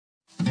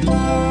Feral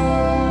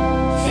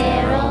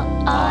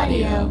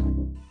Audio.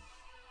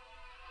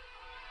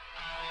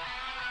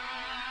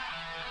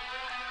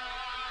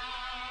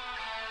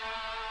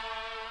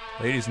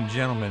 Ladies and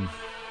gentlemen,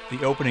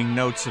 the opening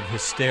notes of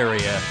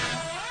Hysteria,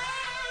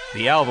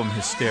 the album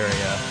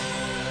Hysteria,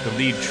 the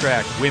lead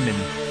track, Women.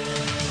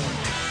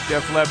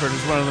 Def Leppard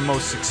is one of the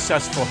most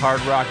successful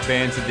hard rock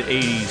bands of the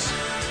 80s,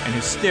 and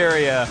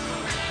Hysteria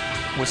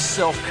was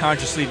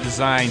self-consciously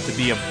designed to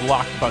be a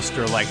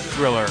blockbuster like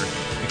Thriller,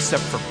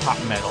 except for pop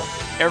metal.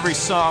 Every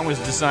song was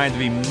designed to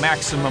be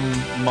maximum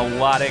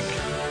melodic,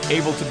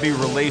 able to be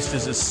released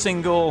as a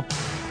single,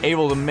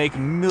 able to make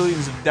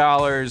millions of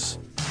dollars.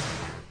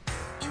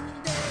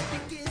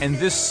 And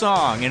this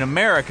song, in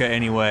America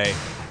anyway,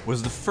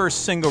 was the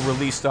first single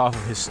released off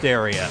of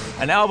Hysteria,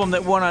 an album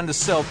that went on to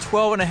sell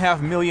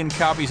 12.5 million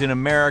copies in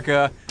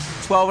America,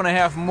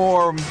 12.5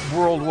 more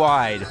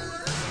worldwide.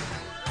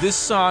 This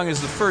song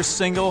is the first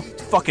single,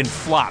 fucking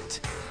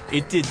flopped.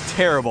 It did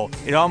terrible.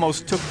 It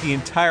almost took the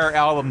entire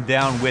album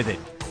down with it.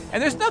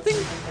 And there's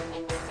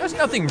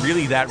nothing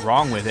really that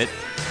wrong with it.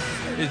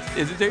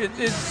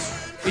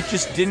 It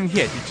just didn't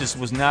hit. It just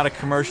was not a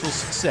commercial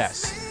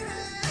success.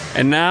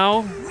 And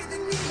now,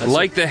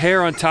 like the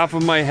hair on top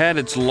of my head,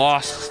 it's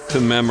lost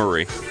to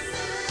memory.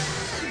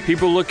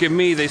 People look at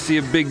me, they see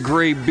a big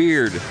gray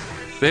beard.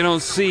 They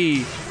don't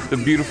see the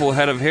beautiful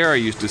head of hair I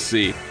used to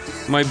see.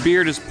 My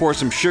beard has poured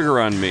some sugar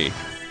on me.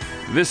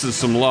 This is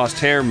some lost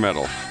hair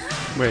metal.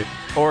 Wait.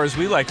 Or as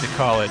we like to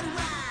call it,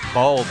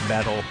 bald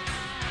metal.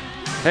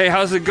 Hey,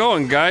 how's it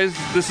going, guys?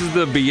 This is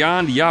the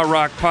Beyond Yacht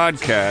Rock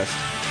podcast.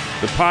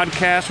 The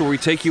podcast where we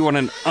take you on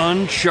an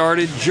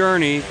uncharted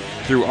journey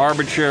through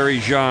arbitrary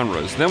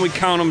genres. Then we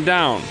count them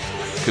down,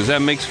 because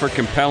that makes for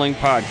compelling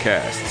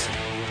podcasts.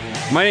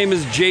 My name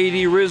is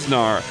J.D.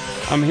 Riznar.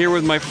 I'm here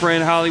with my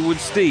friend Hollywood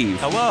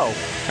Steve. Hello.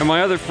 And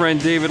my other friend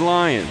David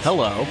Lyons.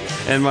 Hello.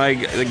 And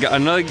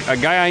a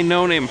guy I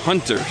know named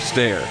Hunter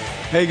Stare.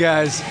 Hey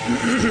guys.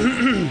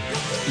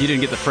 You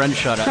didn't get the friend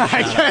shout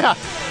out.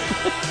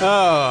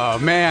 Oh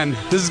man,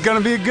 this is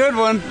gonna be a good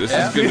one. This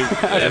is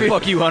gonna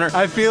fuck you, Hunter.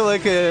 I feel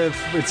like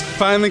it's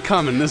finally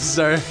coming. This is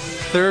our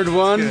third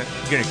one.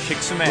 Gonna kick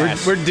some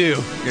ass. We're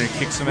due. Gonna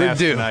kick some We're ass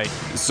due. tonight.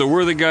 So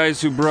we're the guys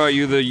who brought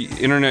you the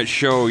internet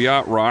show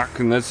Yacht Rock,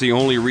 and that's the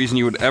only reason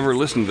you would ever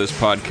listen to this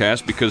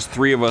podcast, because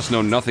three of us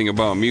know nothing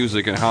about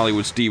music, and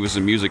Hollywood Steve is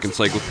a music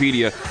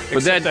encyclopedia. But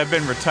Except I've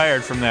been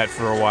retired from that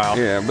for a while.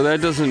 Yeah, but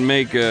that doesn't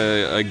make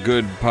a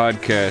good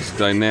podcast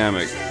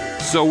dynamic.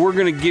 So we're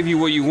going to give you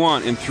what you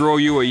want and throw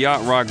you a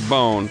Yacht Rock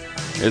bone,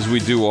 as we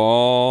do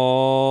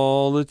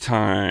all the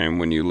time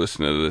when you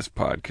listen to this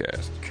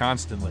podcast.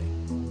 Constantly.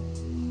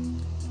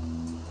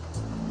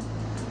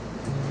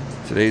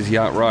 Today's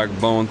Yacht Rock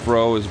bone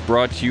throw is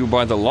brought to you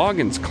by the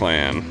Loggins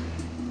clan.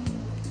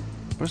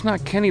 But it's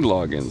not Kenny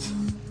Loggins.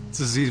 It's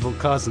his evil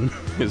cousin.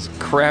 His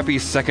crappy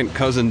second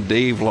cousin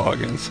Dave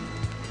Loggins.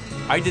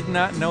 I did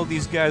not know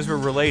these guys were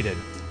related.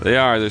 They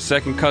are. They're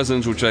second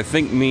cousins, which I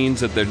think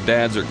means that their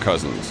dads are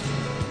cousins.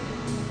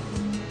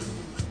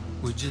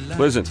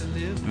 Listen,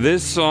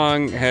 this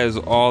song has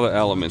all the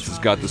elements. It's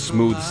got the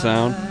smooth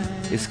sound.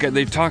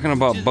 They're talking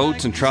about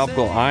boats and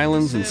tropical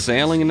islands and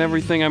sailing and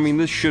everything. I mean,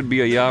 this should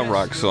be a yacht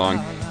rock song.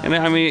 And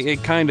I mean,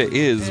 it kind of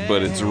is,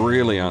 but it's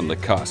really on the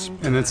cusp.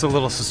 And it's a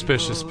little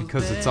suspicious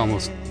because it's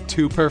almost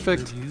too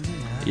perfect.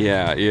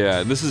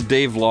 Yeah. This is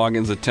Dave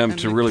Loggins' attempt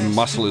to really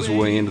muscle his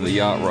way into the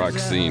yacht rock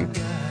scene.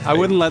 I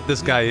wouldn't let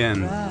this guy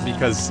in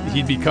because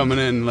he'd be coming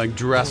in like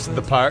dressed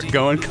the part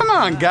going, come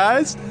on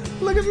guys,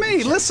 look at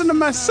me, listen to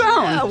my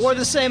sound. Yeah, I wore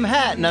the same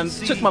hat and I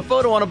took my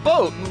photo on a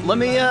boat. Let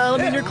me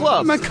in your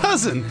club. My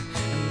cousin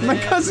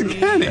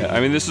Kenny. Yeah, I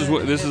mean, this is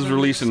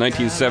released in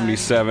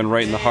 1977,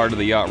 right in the heart of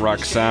the yacht rock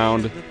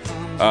sound.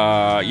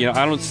 I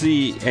don't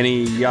see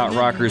any yacht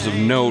rockers of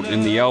note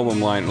in the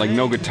album line. Like,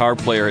 no guitar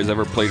player has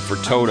ever played for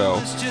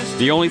Toto.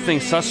 The only thing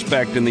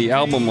suspect in the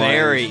album line,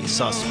 Very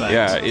suspect.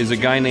 yeah, is a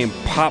guy named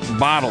Pop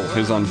Bottle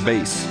who's on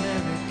bass.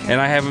 And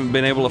I haven't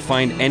been able to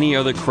find any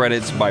other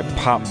credits by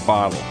Pop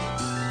Bottle.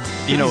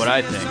 You know what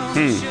I think?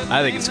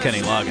 I think it's Kenny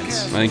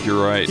Loggins. I think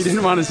you're right. He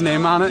didn't want his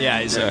name on it? Yeah,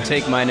 he's like,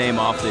 take my name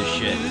off this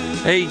shit.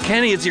 Hey,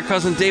 Kenny, it's your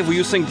cousin Dave. Will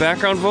you sing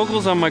background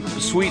vocals on my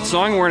sweet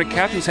song wearing a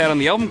captain's hat on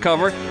the album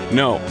cover?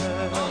 No.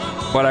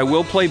 But I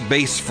will play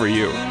bass for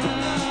you.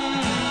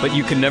 But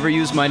you can never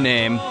use my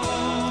name.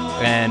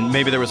 And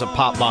maybe there was a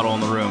pop bottle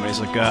in the room. And he's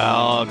like,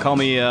 call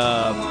me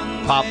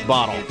Pop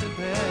Bottle.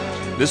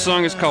 This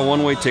song is called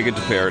One Way Ticket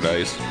to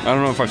Paradise. I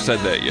don't know if I've said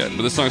that yet,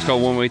 but this song is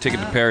called One Way Ticket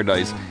to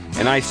Paradise.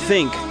 And I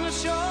think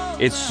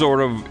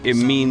it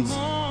means,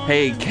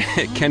 hey,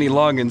 Kenny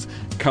Loggins,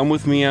 come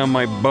with me on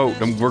my boat.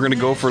 We're going to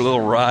go for a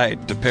little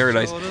ride to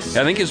paradise.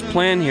 I think his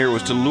plan here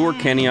was to lure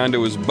Kenny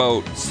onto his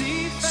boat,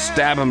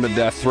 stab him to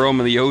death, throw him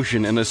in the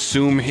ocean, and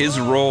assume his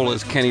role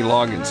as Kenny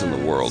Loggins in the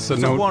world. So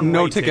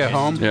no ticket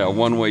home? Yeah,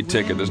 one-way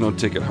ticket. There's no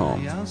ticket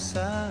home.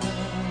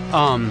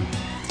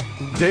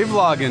 Dave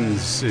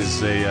Loggins is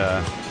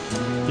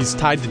he's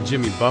tied to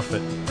Jimmy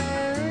Buffett.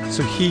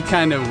 So he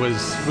kind of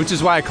was, which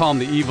is why I call him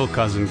the evil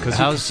cousin. Because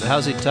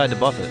How's he tied to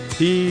Buffett?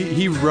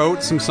 he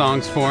wrote some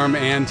songs for him,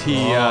 and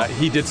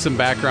he did some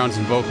backgrounds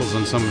and vocals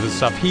on some of his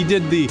stuff. He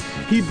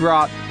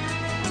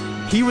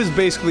was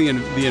basically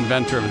the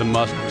inventor of the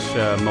much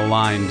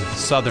maligned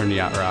Southern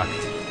yacht rock.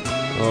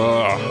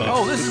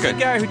 Oh, this is the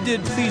guy who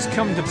did Please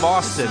Come to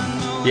Boston.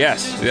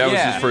 Yes, that was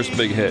Yeah. his first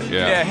big hit.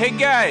 Yeah, hey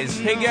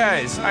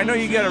guys, I know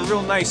you got a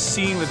real nice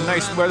scene with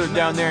nice weather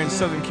down there in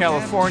Southern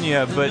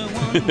California, but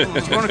do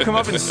you want to come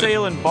up and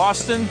sail in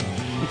Boston?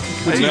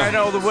 I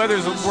know the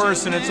weather's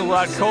worse and it's a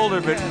lot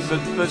colder, but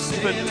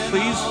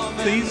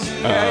please,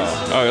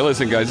 guys. Okay,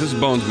 listen, guys, this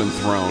bone's been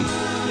thrown.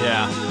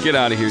 Yeah. Get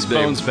out of here, Dave.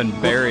 Bone's been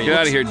buried. Get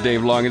out of here,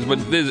 Dave Longins. But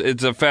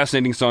it's a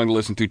fascinating song to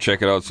listen to.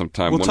 Check it out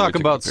sometime. We'll One talk Way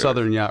Ticket about to Paradise.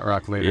 Southern yacht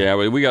rock later. Yeah,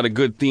 but we got a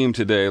good theme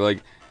today.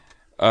 Like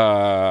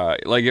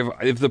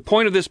if the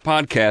point of this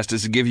podcast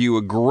is to give you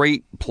a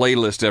great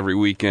playlist every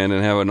weekend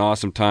and have an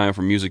awesome time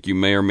for music you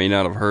may or may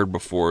not have heard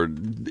before,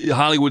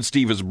 Hollywood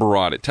Steve has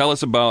brought it. Tell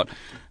us about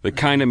the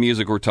kind of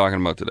music we're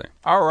talking about today.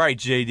 All right,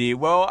 JD.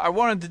 Well, I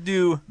wanted to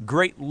do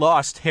great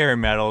lost hair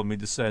metal, and we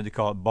decided to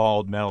call it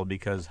bald metal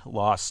because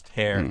lost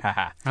hair.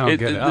 Haha. I don't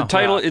get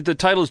it. The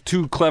title is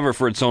too clever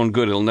for its own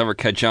good. It'll never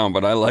catch on,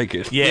 but I like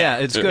it. Yeah,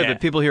 it's good, Yeah.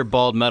 but people hear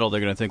bald metal,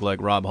 they're going to think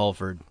like Rob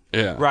Halford.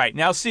 Yeah. Right.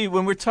 Now, see,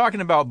 when we're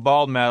talking about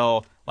bald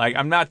metal, like,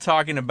 I'm not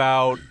talking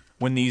about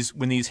when these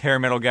hair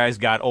metal guys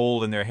got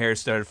old and their hair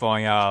started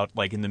falling out,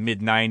 like in the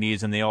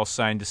mid-'90s, and they all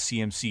signed to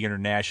CMC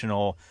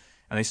International,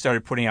 and they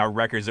started putting out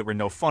records that were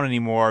no fun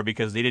anymore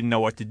because they didn't know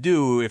what to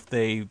do if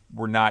they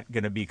were not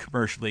going to be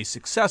commercially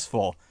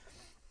successful.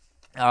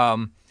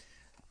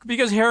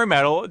 Because hair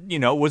metal,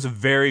 was a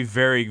very,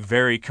 very,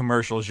 very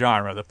commercial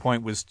genre. The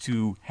point was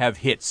to have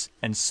hits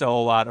and sell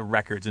a lot of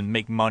records and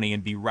make money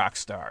and be rock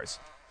stars.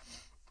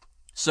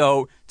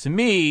 So, to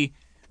me,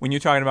 when you're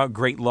talking about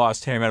great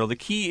lost hair metal, the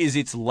key is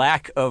its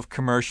lack of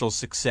commercial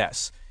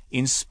success,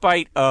 in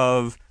spite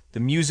of the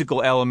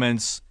musical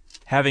elements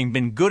having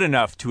been good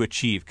enough to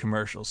achieve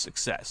commercial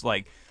success.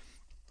 Like,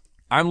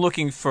 I'm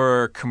looking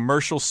for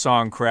commercial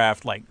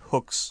songcraft, like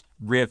hooks,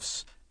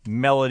 riffs,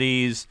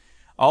 melodies,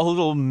 all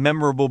little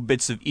memorable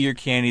bits of ear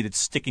candy that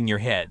stick in your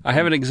head. I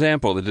have an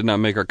example that did not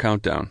make our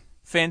countdown.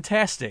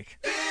 Fantastic.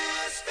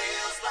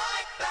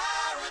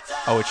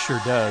 Oh, it sure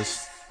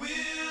does.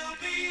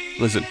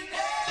 Listen,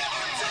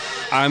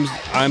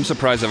 I'm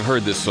surprised I've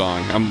heard this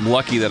song. I'm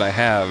lucky that I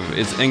have.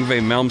 It's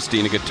Yngwie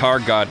Malmsteen, a guitar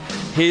god.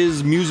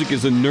 His music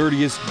is the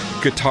nerdiest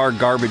guitar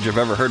garbage I've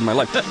ever heard in my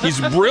life. He's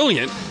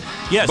brilliant.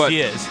 Yes, but,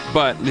 he is.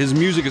 But his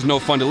music is no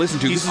fun to listen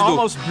to. He's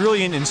almost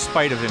brilliant in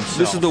spite of himself.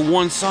 This is the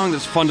one song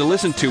that's fun to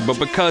listen to, but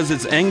because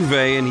it's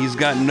Yngwie and he's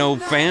got no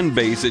fan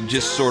base, it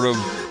just sort of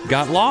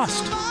got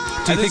lost.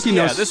 Do you think he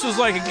knows? This was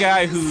like a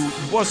guy who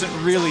wasn't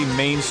really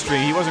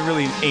mainstream. He wasn't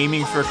really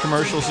aiming for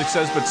commercial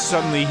success, but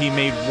suddenly he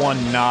made one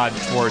nod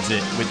towards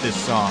it with this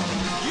song.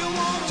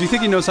 Do you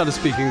think he knows how to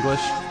speak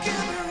English?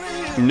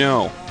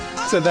 No.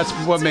 So that's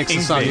what makes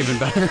the song even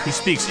better. He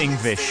speaks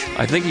English.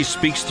 I think he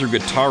speaks through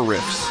guitar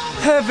riffs.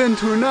 Heaven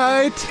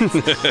tonight.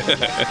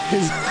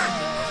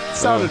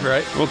 Sounded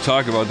right. We'll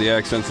talk about the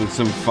accents in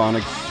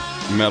symphonic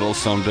metal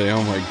someday.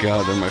 Oh my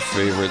god, they're my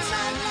favorites.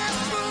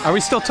 Are we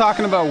still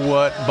talking about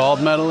what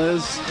bald metal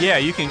is? Yeah,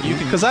 you can.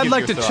 Because I'd give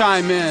like your to thoughts.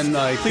 chime in,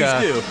 like, Please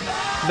do.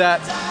 that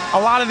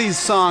a lot of these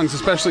songs,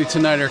 especially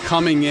tonight, are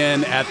coming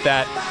in at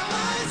that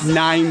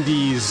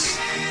 90s,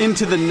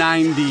 into the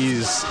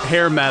 90s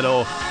hair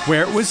metal,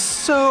 where it was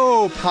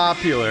so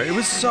popular. It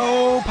was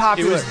so It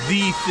popular. was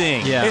the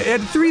thing. Yeah. It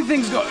had three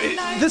things go.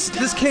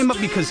 This came up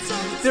because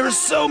there were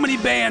so many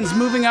bands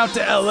moving out to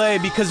LA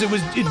because it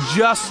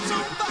just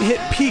hit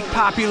peak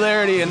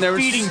popularity, and there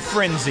was Feeding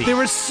frenzy. There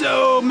were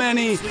so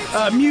many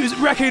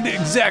record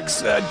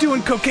execs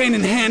doing cocaine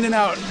and handing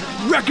out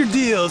record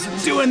deals,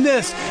 and doing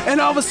this, and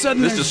all of a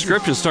sudden This there's-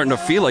 description's starting to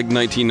feel like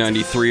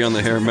 1993 on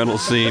the hair metal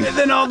scene. and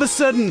then all of a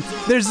sudden,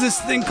 there's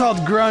this thing called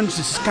grunge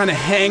just kind of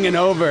hanging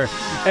over,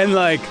 and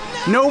like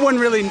no one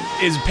really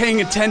is paying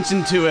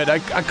attention to it. I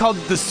called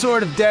it the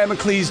sword of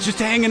Damocles, just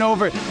hanging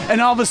over, and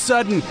all of a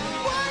sudden,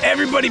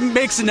 everybody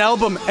makes an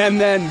album,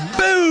 and then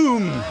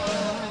boom,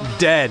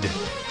 dead.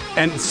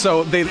 And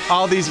so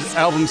all these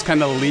albums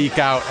kind of leak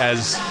out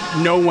as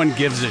no one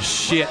gives a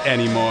shit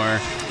anymore,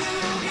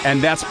 and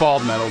that's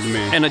bald metal to me.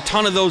 And a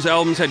ton of those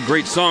albums had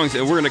great songs,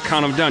 and we're going to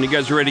count them down. You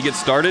guys ready to get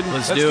started?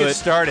 Let's Let's do get it.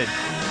 started.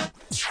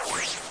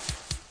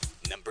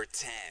 Number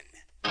 10.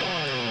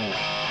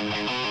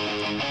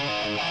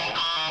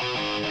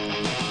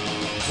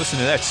 Listen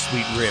to that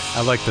sweet riff.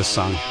 I like this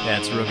song. Yeah,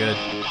 it's real good.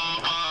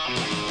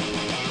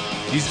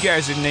 These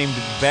guys are named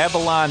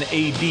Babylon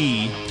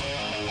AD.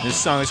 This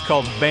song is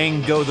called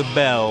Bang Go the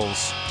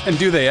Bells. And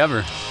do they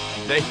ever?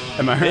 They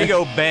Am I They right?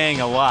 go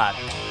bang a lot.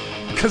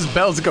 Because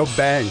bells go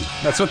bang.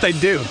 That's what they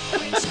do.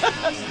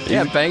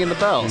 Yeah, banging the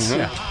bells.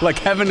 Yeah. Like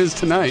heaven is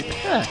tonight.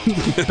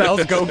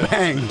 Bells go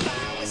bang.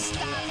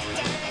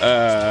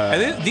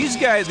 And these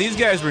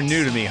guys were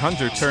new to me.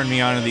 Hunter turned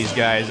me on to these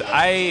guys.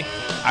 I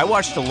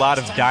watched a lot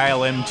of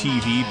Dial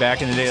MTV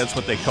back in the day. That's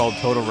what they called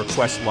Total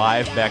Request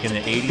Live back in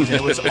the 80s. And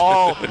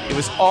it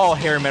was all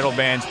hair metal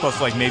bands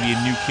plus like maybe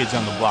a New Kids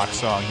on the Block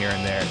song here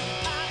and there.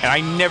 And I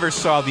never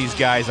saw these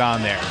guys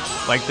on there.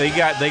 Like they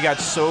got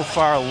so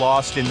far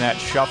lost in that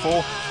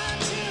shuffle.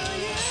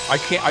 I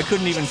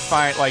couldn't even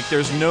find, like,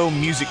 there's no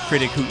music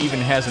critic who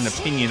even has an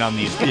opinion on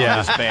this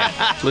band.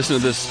 Listen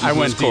to this. I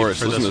went chorus.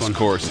 deep for Listen to this this one.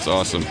 chorus. It's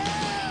awesome.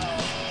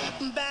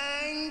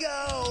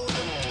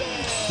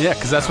 Yeah,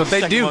 because that's what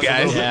they Second do, one's a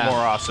guys. little bit more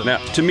awesome. Now,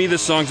 to me,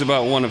 this song's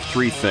about one of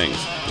three things.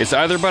 It's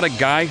either about a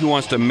guy who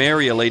wants to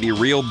marry a lady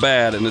real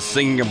bad and is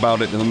singing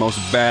about it in the most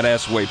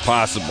badass way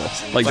possible.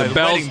 Like the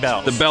bells, wedding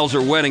bells. the bells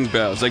are wedding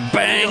bells. Like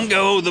bang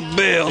go the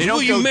bells. They don't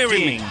Will you go marry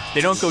ding. me?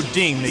 They don't go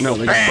ding. They No,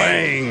 go they bang.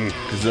 bang,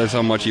 because that's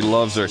how much he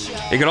loves her.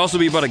 It could also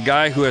be about a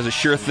guy who has a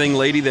sure thing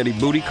lady that he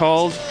booty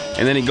calls,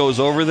 and then he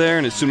goes over there,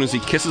 and as soon as he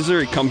kisses her,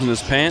 he comes in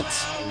his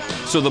pants.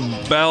 So the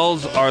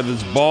bells are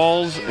his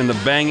balls, and the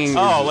banging is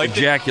like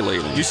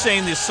ejaculating. You're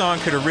saying this song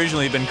could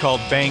originally have been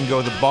called Bang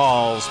Go the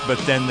Balls, but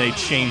then they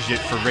changed it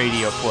for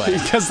radio play.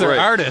 Because they're Right.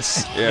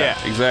 artists. Yeah,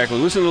 exactly.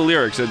 Listen to the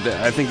lyrics.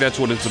 I think that's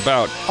what it's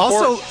about.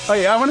 Also,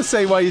 I want to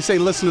say, while you say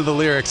listen to the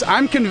lyrics,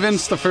 I'm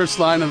convinced the first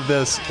line of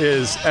this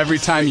is every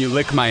time you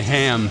lick my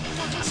ham.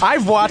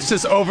 I've watched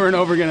this over and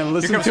over again and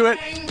listened to it.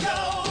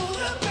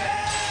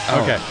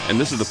 Okay. And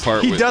this is the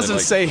part He where doesn't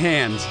like, say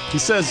hands. He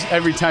says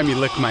every time you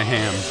lick my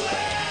ham.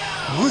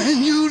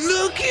 when you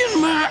look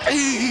in my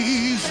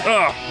eyes.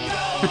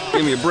 Oh,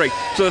 give me a break.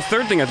 So the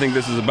third thing I think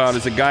this is about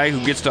is a guy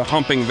who gets to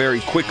humping very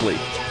quickly.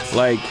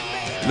 Like,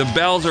 the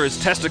bells are his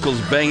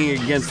testicles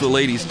banging against the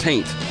lady's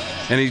taint.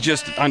 And he's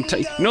just on. In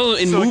So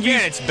movies,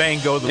 again, it's Bang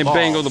Go the and Balls.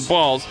 bang go the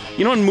balls.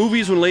 You know, in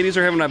movies when ladies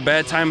are having a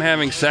bad time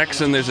having sex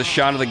and there's a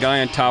shot of the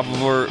guy on top of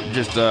her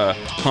just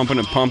humping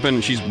and pumping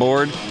and she's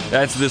bored?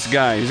 That's this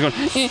guy. He's going,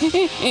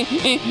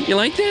 you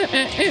like that?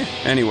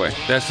 Anyway,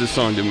 that's this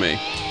song to me.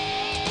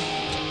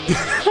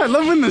 I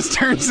love when this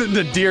turns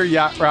into Dear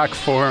Yacht Rock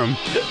Forum.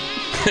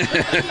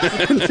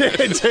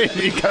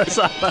 JB goes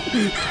on.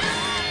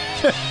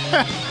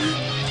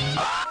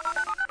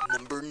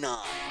 Number 9.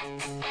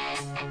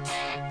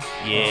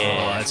 Yeah.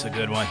 Oh, that's a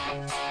good one.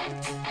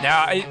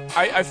 Now,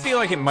 I feel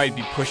like it might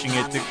be pushing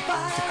it to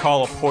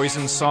call a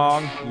Poison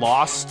song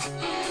Lost.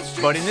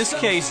 But in this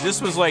case,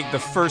 this was like the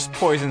first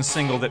Poison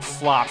single that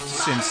flopped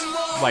since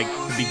like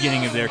the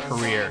beginning of their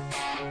career.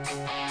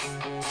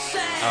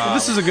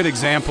 This is a good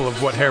example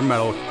of what hair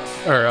metal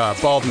or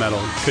bald metal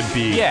could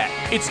be. Yeah,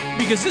 it's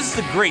because this is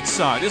a great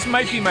song. This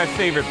might be my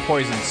favorite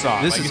Poison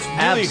song. This Like, is it's really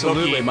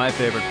absolutely hooky. my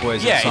favorite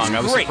Poison Yeah, song. it's I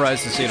was great.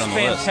 surprised to see it on the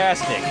It's list.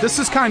 fantastic. This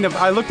is kind of,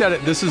 I looked at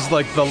it, this is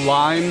like the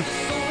line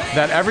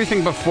that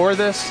everything before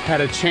this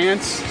had a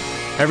chance.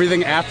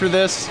 Everything after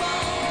this,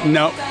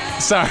 no.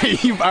 Sorry,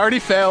 you've already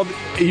failed.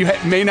 You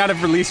may not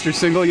have released your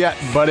single yet,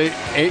 but it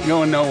ain't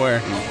going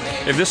nowhere.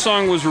 If this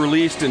song was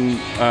released in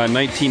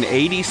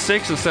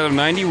 1986 instead of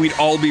 90, we'd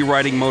all be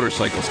riding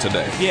motorcycles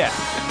today. Yeah.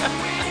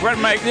 Bret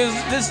Michaels,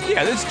 this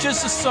is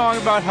just a song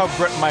about how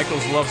Bret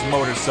Michaels loves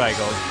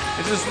motorcycles.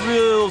 It's this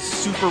real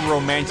super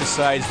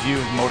romanticized view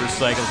of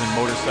motorcycles and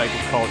motorcycle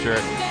culture.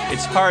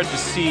 It's hard to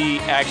see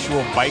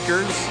actual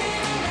bikers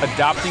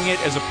adopting it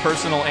as a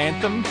personal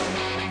anthem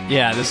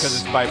Yeah, because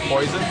this it's by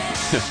Poison.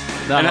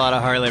 not a lot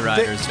of Harley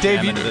riders. Dave,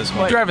 jam you into this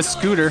one. drive a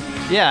scooter.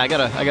 Yeah, I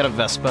got a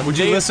Vespa. Would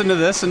you listen to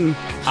this and...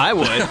 I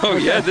would. Oh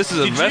yeah, this is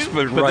a Did you? Vespa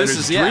But rider's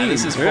this is dream.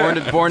 this is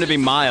born to be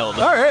mild.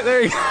 All right,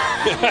 there you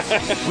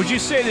go. Would you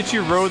say that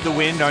you rode the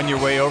wind on your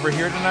way over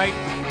here tonight?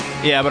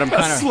 Yeah, but I'm A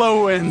kind of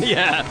slow wind.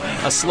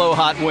 yeah, a slow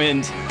hot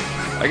wind.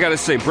 I gotta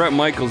say, Bret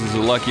Michaels is the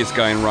luckiest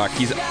guy in rock.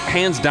 He's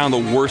hands down the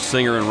worst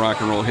singer in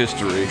rock and roll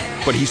history,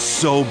 but he's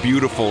so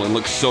beautiful and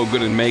looks so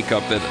good in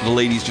makeup that the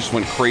ladies just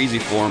went crazy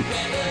for him.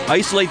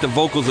 Isolate the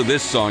vocals of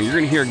this song. You're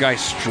gonna hear a guy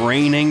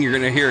straining. You're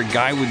gonna hear a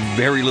guy with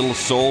very little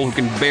soul who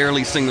can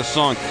barely sing the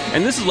song.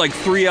 And this is like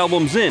 3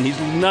 albums in. He's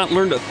not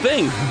learned a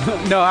thing.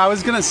 No, I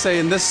was going to say,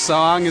 and this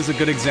song is a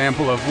good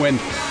example of when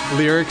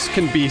lyrics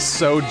can be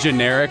so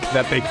generic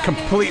that they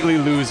completely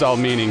lose all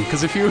meaning.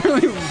 Because if you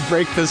really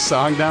break this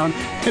song down,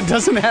 it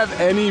doesn't have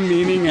any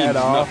meaning at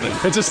all. nothing.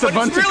 It's just a But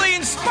bunch it's really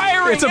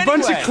inspiring. It's a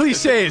bunch of anyway.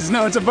 cliches.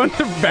 No, it's a bunch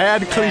of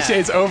bad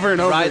cliches over and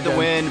over Ride again. the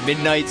wind,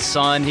 midnight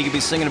sun. He could be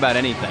singing about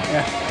anything.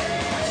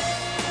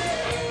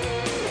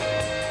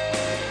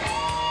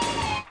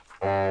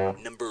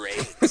 Number 8.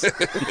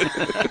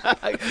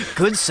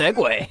 Good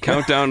segue.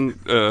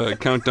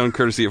 Countdown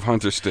courtesy of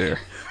Hunter Stare.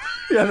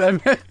 Yeah,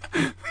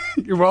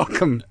 you're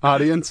welcome,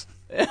 audience.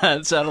 Yeah,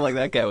 it sounded like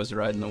that guy was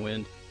riding the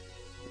wind.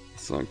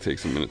 The song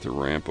takes a minute to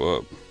ramp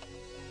up.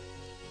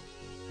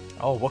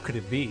 Oh, what could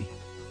it be?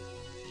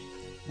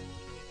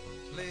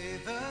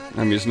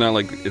 I mean, it's not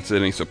like it's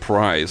any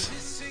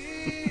surprise.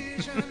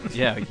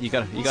 Yeah, you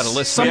gotta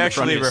listen. We in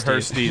front actually of you, Steve.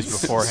 rehearsed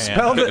these beforehand.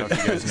 Spell I don't know if you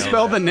guys know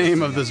spell that. the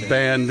name of this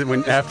band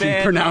after you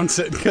band- pronounce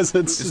it, because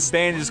it's This just...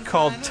 band is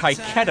called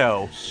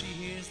Taiketo,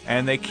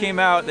 and they came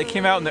out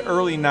in the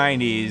early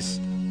 '90s,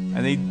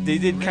 And they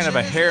did kind of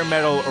a hair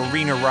metal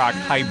arena rock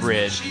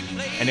hybrid,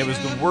 and it was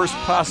the worst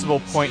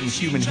possible point in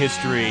human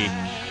history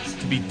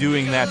to be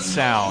doing that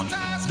sound.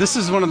 This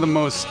is one of the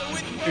most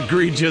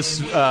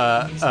egregious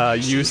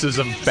uses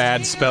of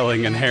bad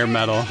spelling in hair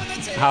metal.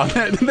 How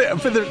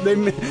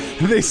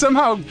they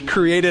somehow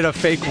created a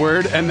fake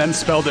word and then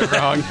spelled it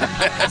wrong.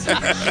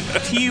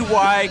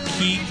 T-Y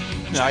Keat.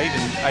 No, I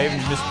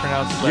haven't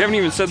mispronounced it. You haven't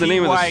even said the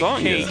name of the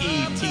song yet.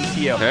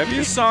 T-Y-K-E-T-T-O. Have you?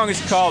 This song is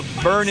called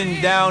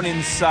Burnin' Down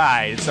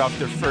Inside. It's off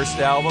their first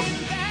album.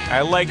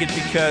 I like it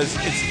because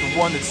it's the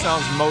one that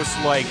sounds most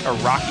like a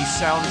Rocky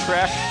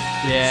soundtrack.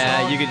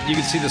 Yeah, you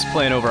could see this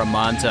playing over a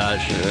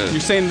montage. You're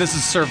saying this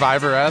is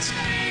Survivor-esque?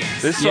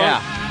 This song,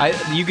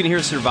 Yeah, you can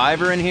hear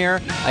Survivor in here.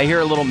 I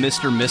hear a little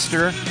Mr.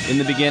 Mister in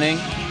the beginning,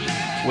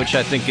 which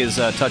I think is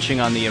touching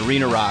on the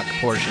arena rock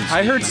portion.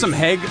 I heard some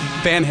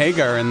Van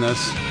Hagar in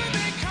this.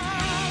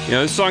 you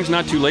know, this song's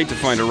not too late to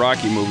find a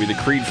Rocky movie. The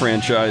Creed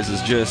franchise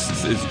is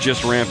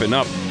just ramping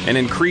up. And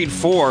in Creed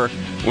 4,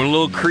 when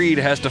little Creed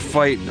has to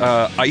fight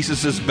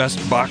ISIS's best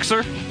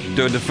boxer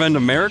to defend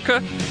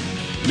America,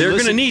 they're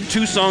going to need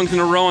 2 songs in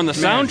a row on the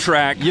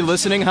soundtrack. You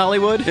listening,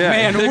 Hollywood? Yeah.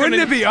 Man,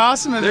 wouldn't it be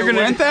awesome if it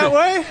went that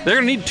way? They're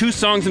going to need 2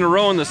 songs in a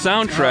row on the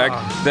soundtrack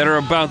that are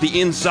about the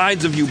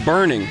insides of you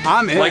burning.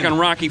 I'm in. Like on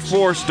Rocky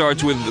 4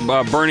 starts with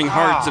Burning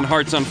Hearts and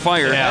Hearts on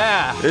Fire.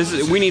 Yeah.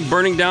 We need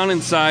Burning Down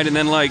Inside and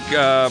then like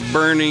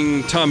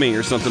Burning Tummy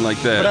or something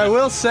like that. But I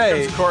will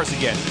say, Of course,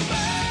 again.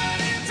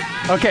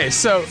 okay,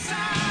 so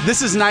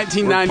this is We're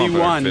pumping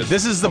 1991. our fists.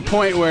 This is the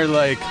point where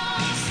like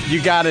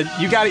you gotta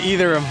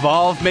either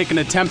evolve, make an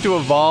attempt to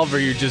evolve, or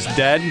you're just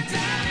dead.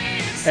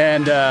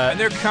 And And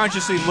they're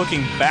consciously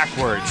looking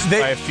backwards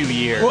by a few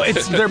years. well,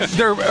 it's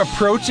they're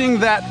approaching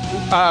that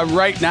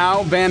right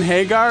now, Van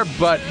Hagar,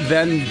 but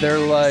then they're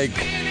like,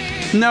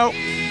 nope,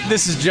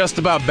 this is just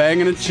about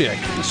banging a chick.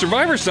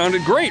 Survivor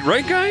sounded great,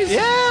 right, guys?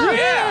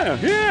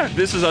 Yeah.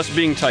 This is us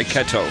being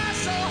Taiketo.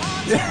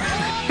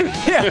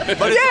 Yeah,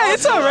 But it's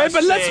it's all right.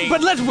 But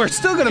saying- we're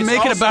still gonna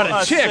make it about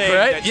a chick,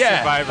 right?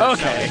 Survivor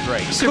Okay. sounded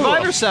great.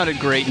 Survivor sounded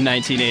great in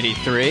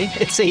 1983.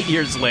 It's 8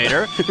 years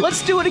later.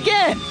 Let's do it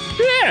again.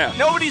 Yeah.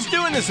 Nobody's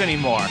doing this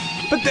anymore.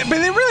 But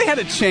they really had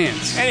a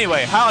chance.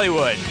 Anyway,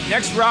 Hollywood,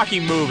 next Rocky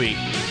movie.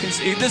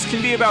 This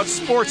can be about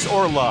sports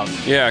or love.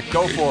 Yeah.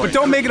 Go for But it.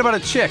 don't make it about a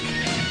chick.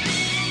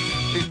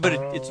 But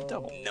it's a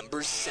double.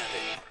 Number 7.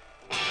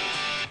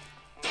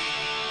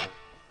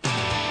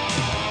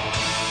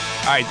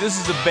 All right, this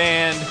is a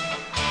band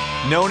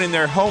known in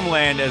their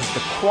homeland as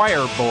the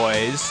Choir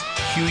Boys,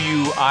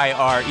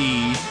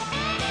 Q-U-I-R-E.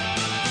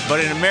 But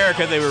in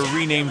America, they were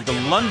renamed the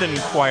London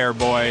Choir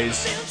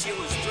Boys.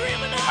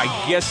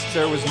 I guess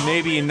there was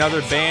maybe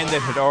another band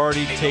that had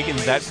already taken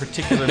that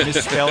particular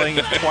misspelling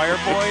of Choir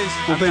Boys.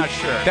 I'm not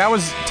sure. That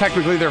was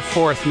technically their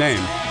 4th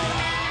name.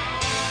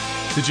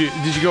 Did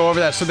you go over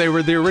that? So they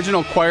were the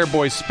original Choir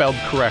Boys spelled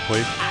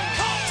correctly.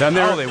 Then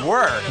They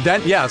were.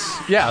 Then yes.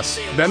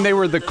 Then they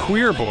were the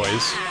Queer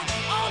Boys.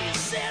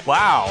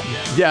 Wow.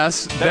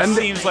 Yes. That then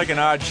seems like an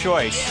odd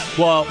choice.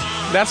 well,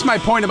 that's my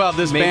point about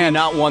this Maybe band.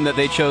 not one that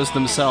they chose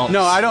themselves.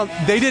 No, I don't.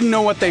 They didn't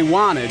know what they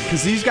wanted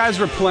because these guys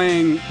were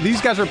playing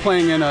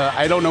in a,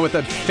 I don't know what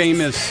the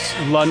famous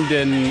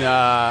London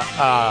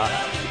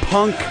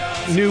punk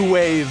new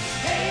wave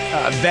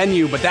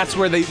venue, but that's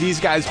where these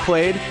guys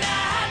played,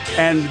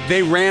 and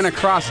they ran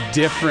across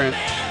different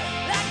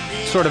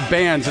sort of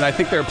bands, and I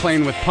think they were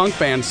playing with punk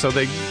bands, so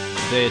they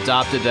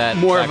adopted that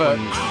More back of a-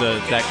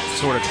 when that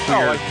sort of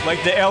queer.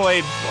 Like the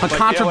LA.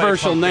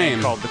 controversial punk band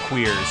name. called the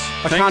Queers.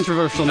 a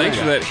controversial Thanks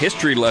name. for that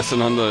history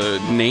lesson on the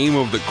name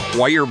of the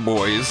Choir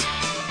Boys.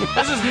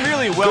 This is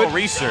really well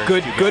researched.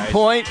 Good you good guys.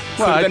 point. Could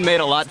Well, have been made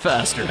a lot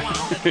faster.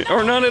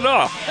 Or none at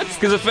all.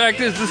 Because the fact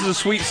is, this is a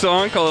sweet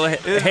song called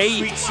is a Hey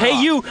sweet song.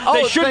 Hey You.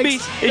 That should thanks, be.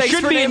 It thanks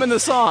should for be naming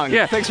the song.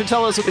 Yeah. Thanks for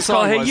telling us what It's the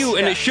song called Hey was. You,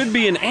 and it should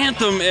be an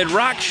anthem at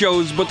rock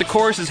shows, but the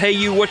chorus is Hey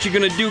You, what you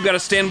gonna do?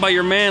 Gotta stand by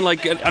your man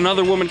like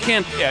another woman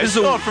can. Yeah, it's this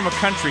is going from a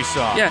country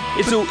song. yeah,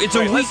 it's Wait, a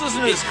weak. let's listen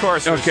to this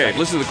chorus for a Okay, second.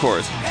 listen to the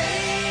chorus.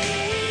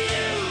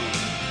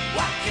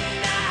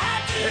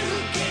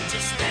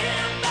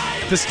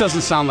 This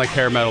doesn't sound like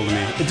hair metal to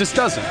me. It just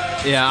doesn't.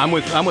 Yeah, I'm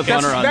with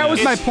Hunter on that was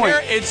this. my point.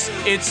 It's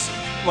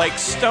like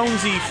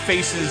Stonesy,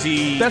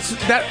 Facesy,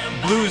 That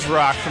blues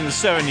rock from the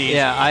 70s.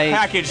 Yeah,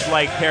 packaged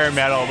like hair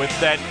metal with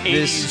that 80s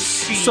This-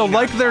 scene. so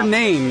like their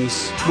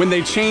names when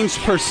they changed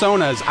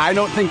personas. I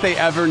don't think they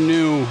ever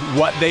knew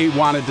what they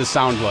wanted to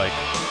sound like.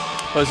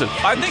 Listen,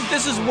 I think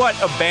this is what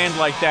a band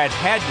like that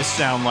had to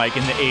sound like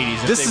in the 80s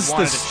if This they is the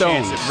wanted a chance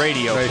Stones at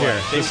radio right play.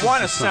 here. This is They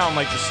want the to Stones. sound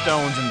like the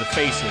Stones and the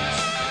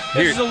Faces.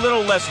 This Here- is a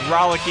little less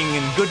rollicking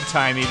and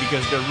good-timey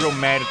because they're real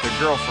mad at their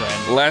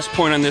girlfriend. last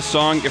point on this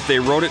song, if they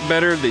wrote it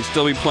better, they'd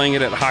still be playing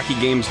it at hockey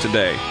games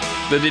today.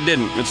 But they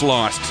didn't. It's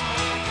lost.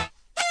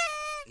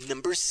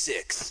 Number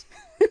 6.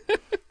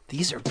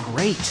 These are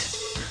great.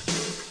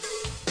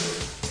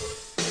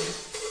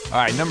 All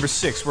right, number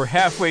 6. We're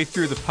halfway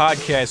through the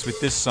podcast with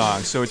this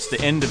song, so it's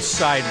the end of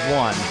side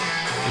 1,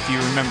 if you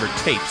remember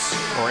tapes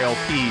or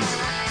LPs.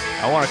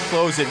 I want to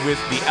close it with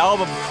the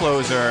album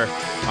closer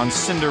on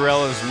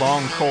Cinderella's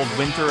Long Cold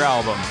Winter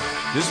album.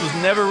 This was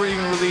never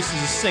even released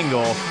as a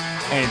single,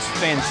 and it's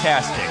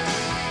fantastic.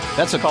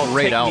 That's a Called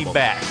great Take album. Me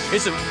Back.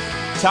 It's a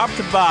top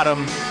to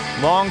bottom.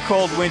 Long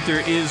Cold Winter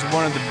is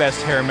one of the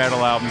best hair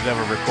metal albums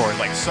ever recorded.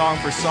 Like song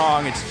for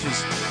song, it's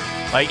just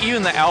like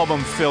even the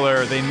album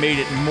filler, they made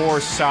it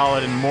more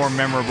solid and more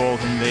memorable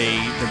than they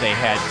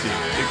had to,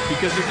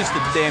 because they're just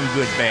a damn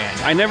good band.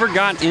 I never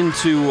got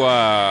into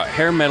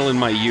hair metal in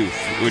my youth,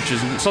 which is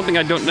something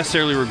I don't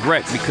necessarily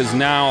regret, because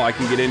now I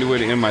can get into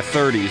it in my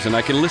 30s and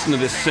I can listen to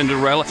this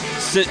Cinderella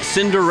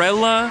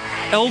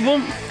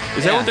album.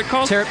 Is that what they're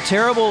called?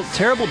 Terrible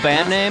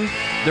band name.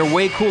 They're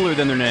way cooler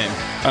than their name.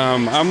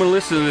 I'm gonna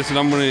listen to this and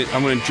I'm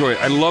gonna enjoy it.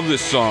 I love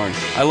this song.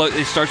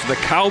 It starts with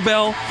a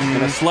cowbell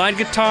and a slide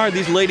guitar.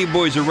 These lady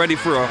boys are ready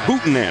for a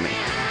hootenanny.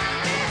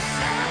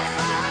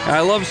 I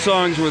love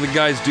songs where the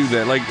guys do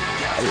that. Like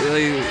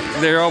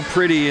they're all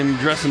pretty and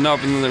dressing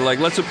up, and then they're like,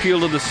 let's appeal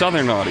to the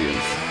southern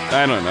audience.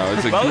 I don't know.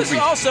 It's a Well, this goofy.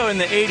 is also in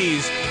the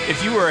 80s,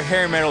 if you were a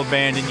hair metal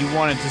band and you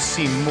wanted to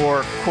seem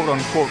more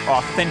quote-unquote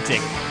authentic,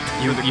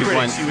 You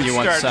critics,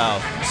 went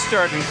south.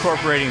 start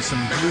incorporating some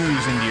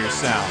blues into your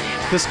sound.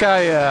 This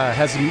guy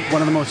has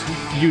one of the most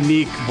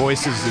unique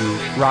voices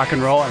in rock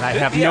and roll, and I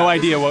have no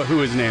idea who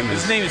his name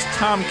His is. name is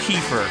Tom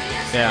Kiefer.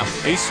 Yeah.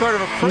 He's sort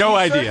of a No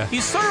idea.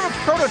 He's sort of a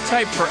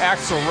prototype for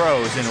Axl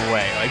Rose in a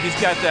way. Like he's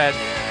got that,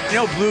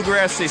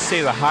 bluegrass. They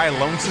say the high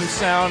lonesome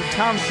sound.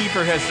 Tom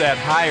Kiefer has that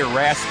high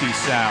raspy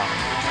sound.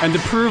 And to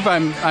prove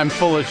I'm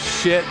full of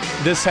shit,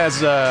 this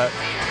has a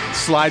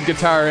slide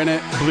guitar in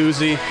it,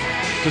 bluesy,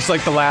 just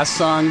like the last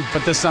song.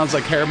 But this sounds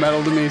like hair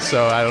metal to me,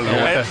 so I don't know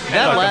what the fuck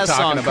That I'm last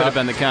talking song about. could have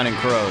been the Counting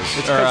Crows.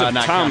 It's 'cause of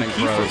not Tom Counting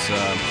Kiefer.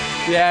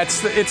 Crows. Yeah,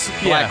 it's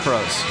Black yeah.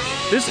 Crows.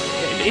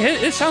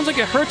 It sounds like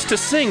it hurts to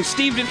sing.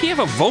 Steve, did he have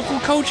a vocal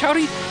coach? How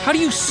do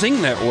you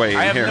sing that way?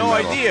 I in have hair no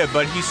metal? idea,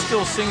 but he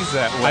still sings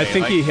that way. I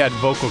think Like, he had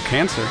vocal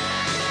cancer.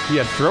 He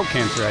had throat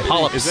cancer. I think.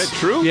 Polyps. Is that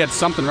true? He had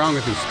something wrong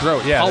with his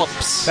throat. Yeah,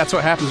 Polyps. that's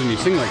what happens when you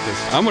sing like this.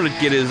 I'm gonna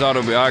get his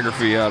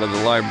autobiography out of the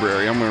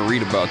library. I'm gonna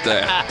read about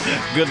that.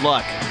 Good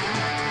luck.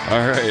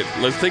 All right,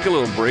 let's take a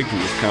little break from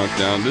this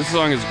countdown. This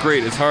song is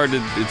great. It's hard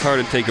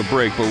to take a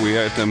break, but we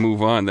have to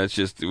move on. That's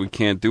just, we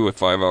can't do a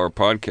 5-hour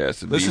podcast.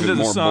 It'd Listen be to even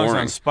the more songs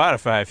boring. on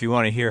Spotify if you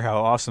want to hear how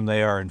awesome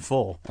they are in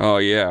full. Oh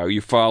yeah,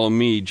 you follow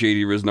me,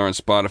 JD Riznar, on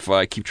Spotify.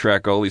 I keep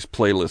track of all these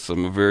playlists.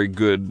 I'm a very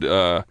good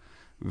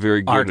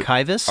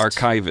Archivist?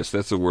 Archivist.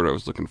 That's the word I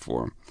was looking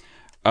for.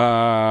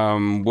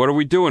 What are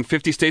we doing?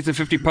 50 States and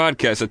 50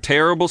 Podcasts. A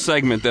terrible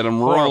segment that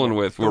I'm rolling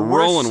with. We're the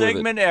rolling worst with it.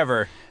 segment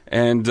ever.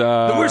 And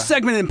The worst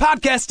segment in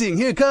podcasting.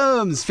 Here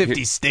comes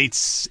 50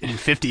 states and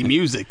 50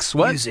 musics.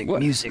 What?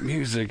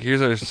 music. Here's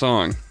our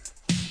song.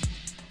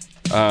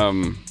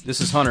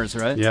 This is Hunters,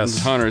 right? Yes.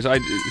 Hunters.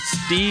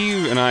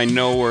 Steve and I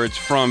know where it's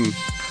from.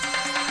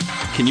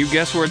 Can you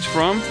guess where it's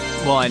from?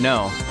 Well, I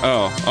know.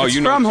 Oh, It's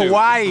you know from too.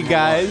 Hawaii,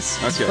 guys.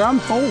 Okay. It's from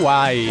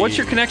Hawaii. What's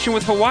your connection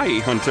with Hawaii,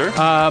 Hunter?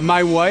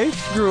 My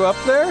wife grew up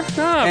there, and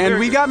very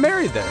we good. got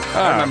married there.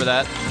 I remember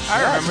that.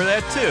 I remember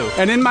that too.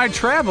 And in my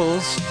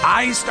travels,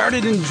 I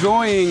started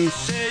enjoying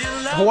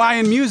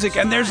Hawaiian music,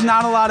 and there's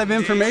not a lot of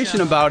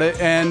information about it,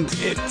 and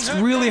it's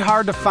really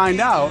hard to find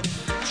out.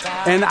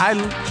 And I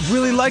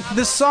really like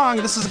this song.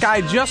 This is a guy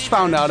I just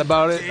found out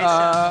about it.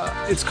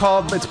 It's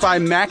by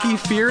Mackie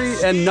Fury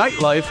and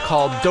Nightlife,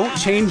 called "Don't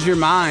Change Your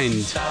Mind."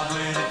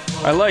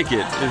 I like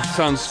it. It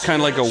sounds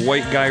kind of like a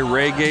white guy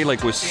reggae,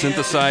 like with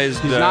synthesized.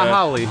 He's not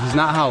Howley. He's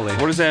not Howley.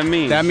 What does that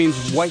mean? That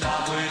means white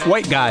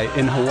guy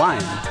in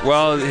Hawaiian.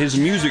 Well, his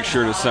music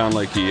sure does sound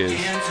like he is.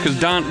 Because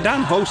Don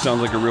Ho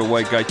sounds like a real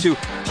white guy too.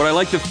 But I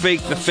like the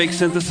fake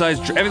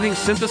synthesized. Everything's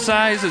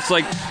synthesized. It's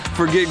like,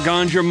 forget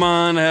Ganja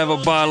Man, I have a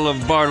bottle of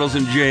Bartles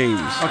and James.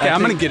 Okay,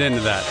 I'm going to get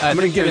into that. I'm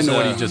going to get there's into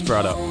what a- he just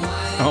brought up.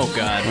 Oh,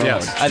 God.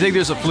 Yes. I think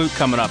there's a flute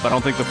coming up. I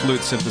don't think the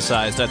flute's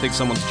synthesized. I think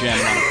someone's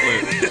jamming on a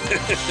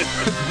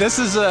flute. This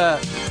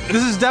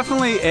is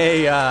definitely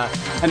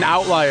an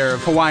outlier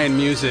of Hawaiian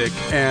music,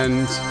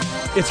 and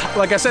it's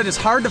like I said, it's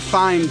hard to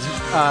find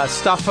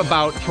stuff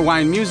about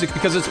Hawaiian music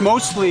because it's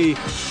mostly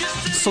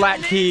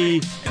slack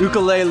key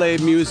ukulele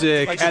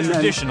music Like and then-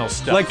 traditional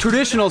stuff. like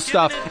traditional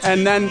stuff.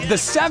 And then the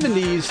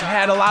 70s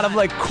had a lot of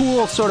like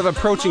cool sort of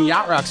approaching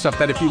yacht rock stuff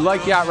that if you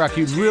like yacht rock,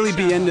 you'd really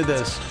be into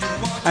this.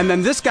 And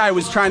then this guy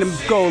was trying to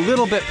go a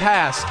little bit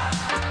past.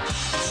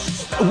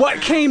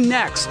 What came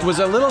next was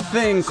a little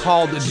thing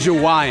called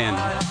Jawaiian.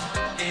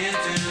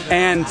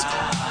 And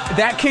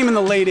that came in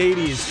the late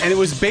 80s, and it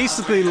was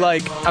basically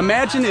like,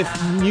 imagine if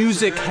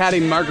music had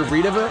a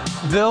Margaritaville.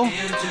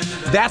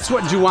 That's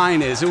what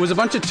Jawaiian is. It was a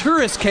bunch of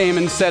tourists came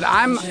and said,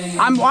 I'm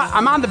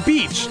on the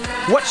beach.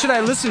 What should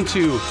I listen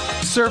to?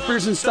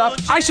 Surfers and stuff.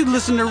 I should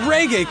listen to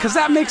reggae, because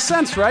that makes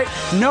sense, right?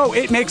 No,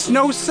 it makes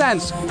no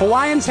sense.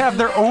 Hawaiians have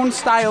their own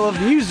style of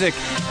music.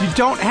 You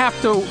don't have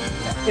to...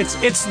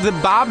 It's the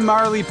Bob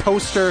Marley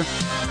poster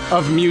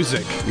of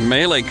music.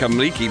 Melee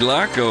Kamliki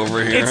Lock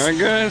over here, huh,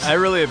 guys? I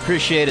really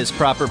appreciate his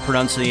proper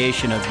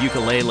pronunciation of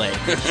ukulele.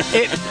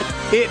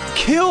 It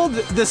killed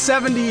the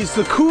 70s,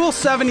 the cool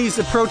 70s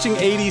approaching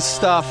 80s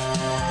stuff,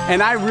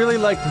 and I really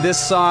liked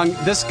this song.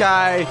 This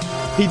guy,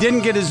 he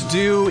didn't get his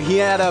due. He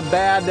had a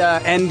bad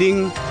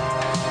ending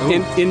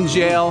in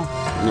jail.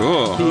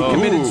 Oh. He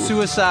committed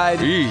suicide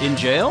In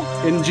jail?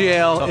 in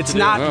jail. It's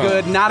not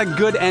good. Not a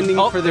good ending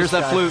for this there's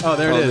that guy. flute. Oh,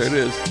 there it is. There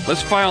it is.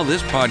 Let's file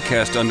this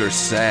podcast under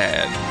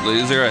sad.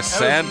 Is there a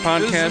sad This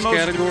podcast is the most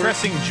category?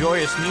 depressing,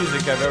 joyous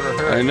music I've ever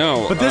heard. I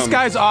know. But this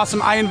guy's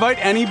awesome. I invite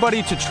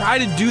anybody to try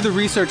to do the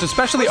research,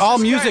 especially What's All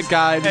this Music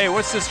guy's- Guide. Hey,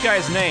 what's this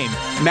guy's name?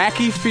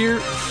 Mackie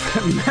Fury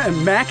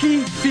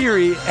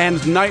and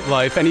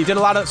Nightlife, and he did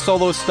a lot of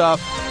solo stuff.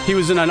 He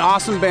was in an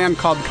awesome band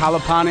called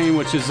Kalapani,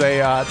 which is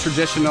a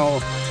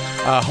traditional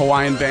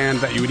Hawaiian band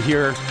that you would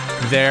hear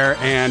there,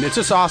 and it's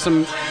just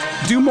awesome.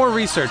 Do more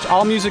research.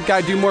 All Music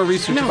Guy, do more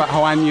research about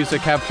Hawaiian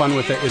music. Have fun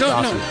with it. It's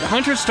awesome.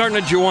 Hunter's starting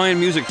a Hawaiian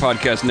music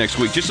podcast next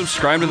week. Just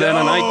subscribe to that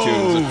on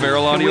iTunes at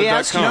Can we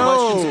ask you feralaudio.com.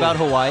 questions about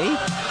Hawaii?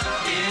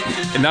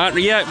 Not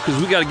yet,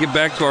 because we got to get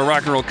back to our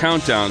rock and roll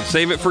countdown.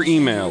 Save it for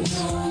emails.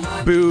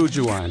 Boo,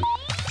 Juwan.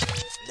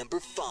 Number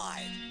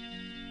 5.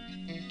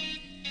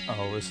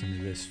 Oh, listen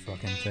to this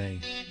fucking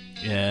thing.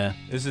 Yeah.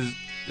 This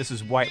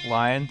is White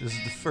Lion. This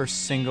is the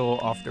first single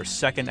off their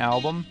second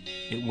album.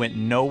 It went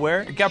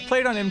nowhere. It got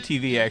played on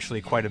MTV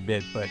actually quite a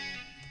bit, but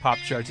pop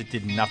charts it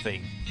did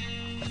nothing.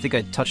 I think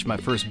I touched my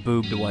first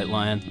boob to White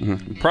Lion.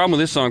 The problem with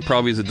this song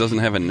probably is it doesn't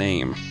have a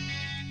name.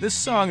 This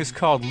song is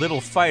called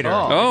Little Fighter.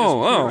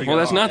 Oh, well,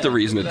 that's not the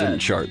reason it didn't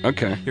chart.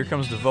 Okay. Here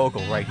comes the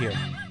vocal right here.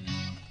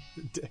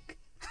 Dick.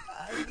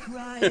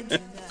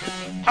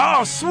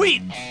 Oh,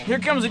 sweet! Here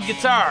comes a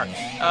guitar.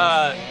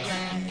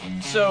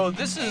 So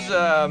this is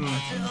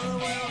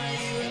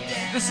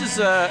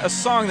a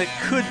song that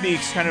could be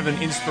kind of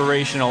an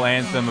inspirational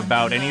anthem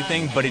about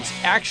anything, but it's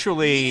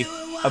actually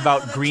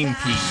about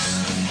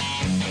Greenpeace.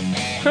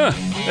 Huh.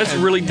 That's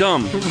really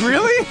dumb.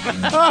 Really?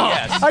 Oh,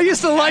 Yes. I used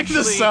to like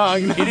this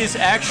Actually, song. It is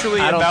actually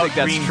I don't about think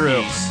that's Greenpeace.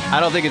 true. I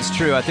don't think it's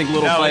true. I think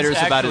Little No, Fighter's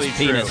it's about his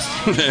actually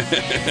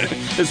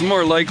It's penis.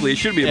 more likely it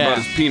should be about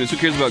Yeah. his penis. Who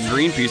cares about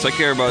Greenpeace? I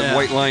care about Yeah.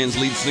 White Lion's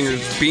lead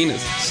singer's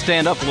penis.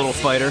 Stand up, Little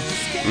Fighter.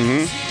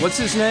 Mm-hmm. What's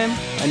his name?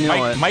 I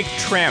know it. Mike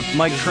Tramp.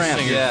 Mike is the Tramp,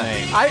 singer's yeah.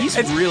 name. He's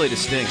really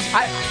distinct.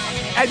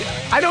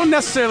 I don't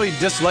necessarily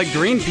dislike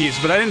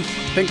Greenpeace, but I didn't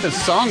think the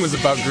song was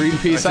about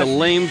Greenpeace. It's a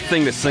lame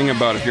thing to sing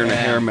about if you're in a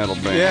hair metal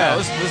band. Yeah.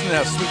 Listen to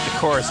how sweet the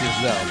chorus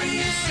is, though.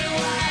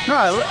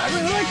 No, I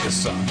really like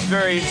this song. It's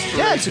very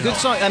inspirational. Yeah, it's a good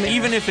song. I mean,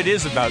 even if it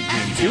is about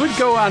Greenpeace. It would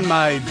go on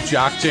my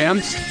Jock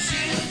Jams.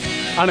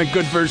 On a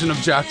good version of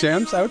Jock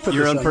Jams, I would put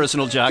your this own on.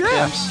 personal jock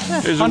Yeah.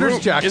 jams. There's a Hunter's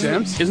Jock isn't,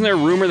 Jams. Isn't there a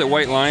rumor that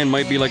White Lion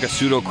might be like a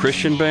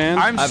pseudo-Christian band?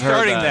 I'm I've heard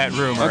starting that. that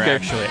rumor, Okay.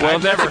 actually. Well, I've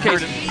if that's never the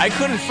heard case- it. I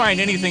couldn't find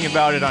anything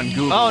about it on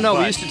Google. Oh no, we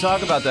but- used to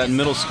talk about that in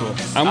middle school.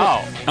 I'm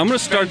gonna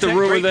start the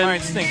rumor Great then.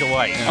 minds think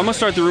alike. I'm gonna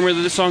start the rumor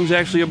that this song's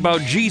actually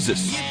about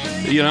Jesus.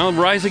 You know,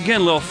 rise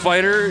again, little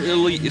fighter,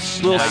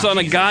 little son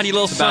of God, you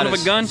little son of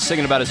a gun.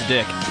 Singing about his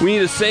dick. We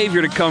need a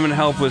savior to come and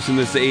help us in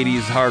this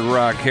 80s hard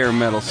rock hair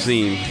metal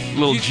scene.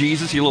 Little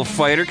Jesus, you little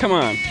fighter, come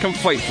on, come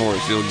fight for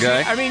us, little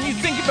guy. I mean, you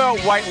think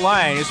about White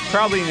Lion, it's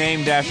probably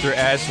named after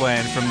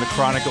Aslan from the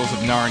Chronicles of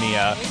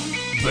Narnia.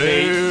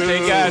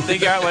 They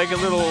got like a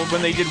little,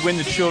 when they did When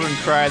the Children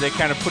Cry, they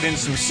kind of put in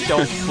some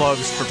stealth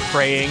plugs for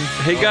praying.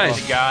 Hey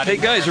guys, to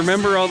God.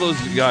 remember all those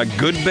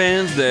good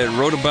bands that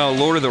wrote about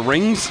Lord of the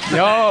Rings?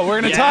 No, we're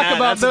going to talk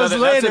about those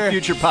later. That's a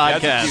future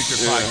podcast. That's a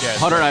future podcast.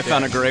 Hunter and I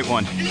found a great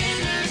one.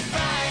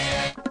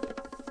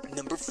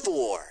 Number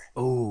 4.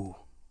 Ooh.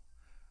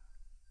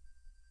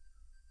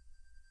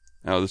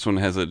 Oh, this one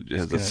has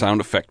a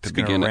sound effect to It's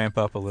going begin to it. ramp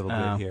up a little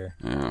bit here.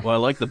 Yeah. Well, I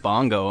like the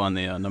bongo on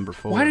the number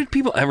 4. Why did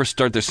people ever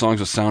start their songs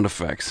with sound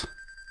effects?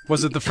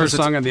 Was it the first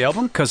song on the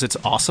album? Because it's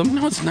awesome.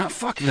 No, it's not.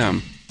 Fuck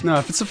them. No,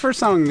 if it's the first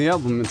song on the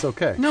album, it's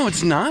okay. No,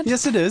 it's not.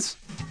 Yes, it is.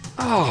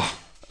 Oh,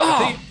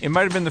 It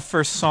might have been the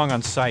first song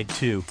on side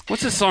 2.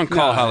 what's this song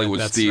called, Hollywood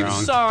that's Steve?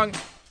 wrong.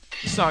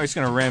 This song is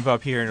going to ramp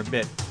up here in a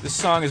bit. This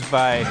song is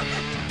by,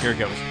 here it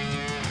goes.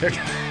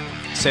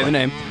 Say the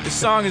name. This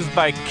song is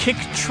by Kick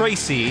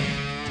Tracy,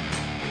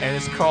 and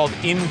it's called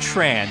In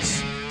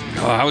Trance.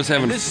 Oh, I was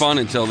having This- fun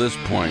until this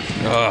point.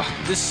 Ugh.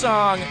 This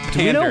song,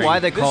 Do you know Pandering. why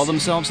they This- call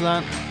themselves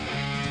that?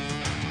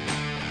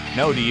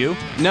 No, do you?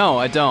 No,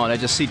 I don't. I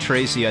just see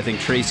Tracy. I think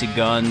Tracy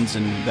Guns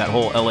and that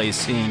whole LA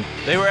scene.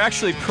 They were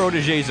actually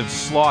proteges of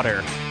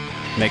Slaughter.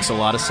 Makes a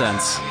lot of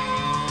sense.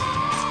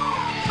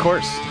 Of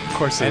course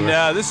they And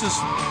were. this is,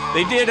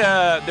 they did,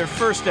 their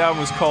first album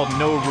was called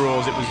No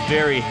Rules. It was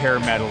very hair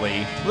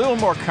metal-y. A little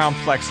more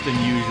complex than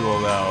usual,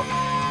 though.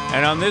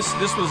 And on this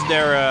was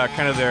their,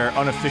 kind of their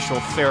unofficial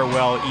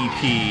farewell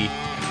EP.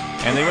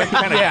 And they went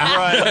kind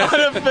of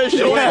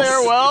Unofficial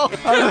farewell.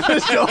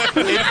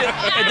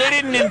 They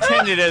didn't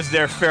intend it as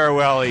their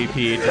farewell EP.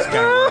 It just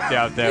kind of worked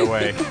out that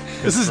way.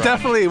 This is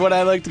definitely what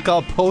I like to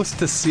call post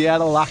to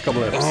Seattle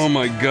Apocalypse. Oh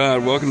my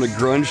God! Welcome to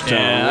Grunge Town.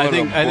 Yeah, What I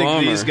think a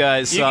these bummer.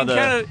 guys saw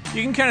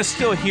You can kind of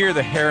still hear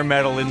the hair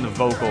metal in the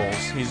vocals.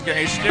 He's still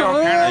kind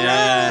of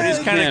Yeah. he's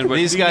kind Man, of but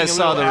These guys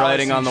saw the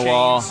writing on the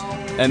wall,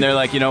 and they're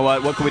like, you know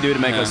what? What can we do to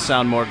make us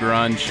sound more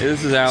grunge?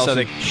 This is Alice. So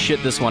they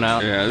shit this one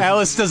out. Yeah,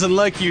 Alice doesn't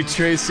like you,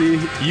 Tracy.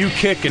 You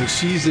kick and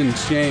she's in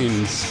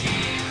chains.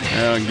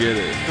 I don't get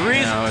it. The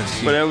reason, No,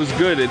 it's- But that was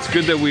good. It's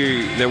good that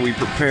we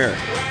prepare.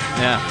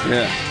 yeah.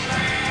 Yeah.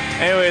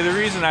 anyway, the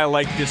reason I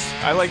like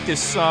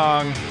this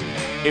song,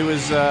 it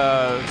was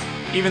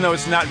even though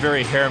it's not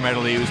very hair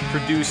metal-y, it was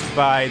produced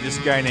by this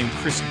guy named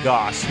Chris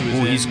Goss, who was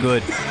in He's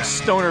good. a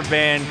stoner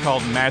band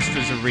called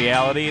Masters of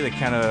Reality. They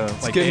kind of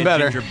like they getting had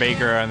better. Ginger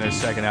Baker on their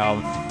second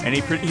album, and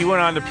he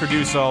went on to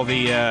produce all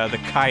the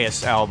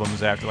Caius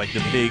albums after, like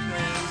the big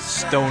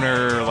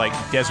stoner like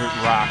desert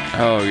rock,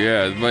 Oh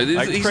yeah. But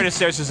like he's-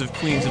 predecessors of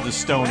Queens of the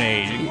Stone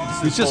Age. It's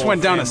He this just whole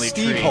went down a family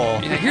Steve tree. hole.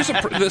 Yeah, here's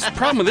this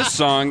problem with this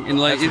song, and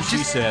like That's what it's she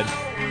just said.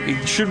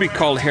 it should be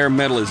called Hair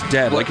Metal is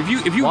Dead. Like if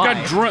you Why?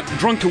 got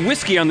drunk to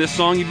whiskey on this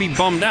song, you'd be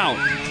bummed out.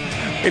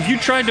 If you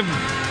tried to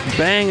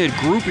bang a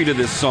groupie to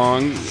this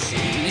song,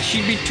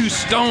 she'd be too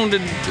stoned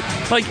and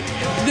like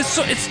this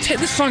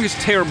song is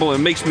terrible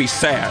and makes me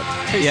sad.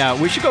 Yeah,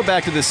 we should go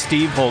back to the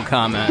Steve hole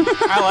comment.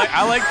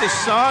 I like this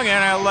song,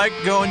 and I like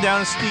going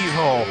down a Steve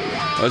hole.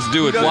 Let's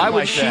do it. doesn't Why Glenn. would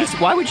like she? that.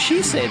 Why would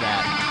she say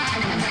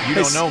that? You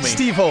don't know me.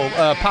 Steve Hole,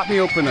 pop me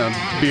open a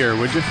beer,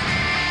 would you?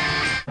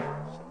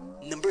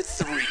 Number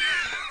 3.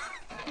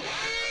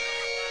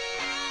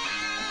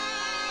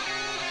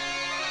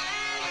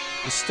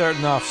 It's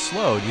starting off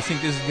slow. Do you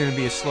think this is going to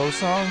be a slow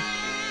song?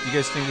 Do you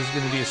guys think this is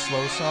going to be a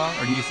slow song,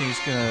 or do you think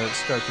it's going to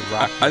start to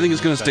rock? I think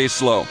it's gonna stay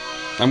slow.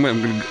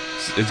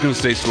 It's gonna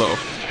stay slow.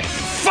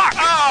 Fuck!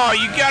 Oh,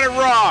 you got it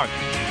wrong.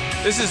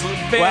 This is a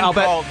band Well,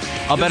 called.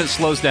 I'll bet it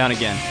slows down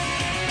again.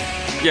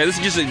 Yeah, this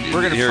is just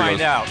We're going to here it find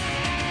goes. out.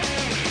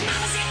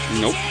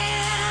 Nope.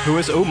 Who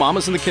is? Oh,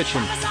 Mama's in the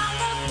kitchen.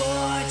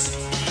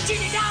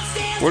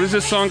 What is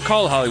this song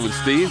called, Hollywood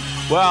Steve?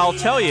 Well, I'll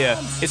tell you.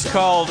 It's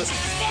called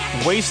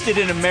 "Wasted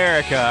in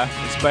America."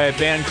 It's by a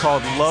band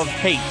called Love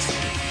Hate.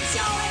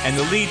 And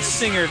the lead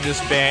singer of this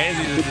band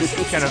is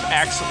this kind of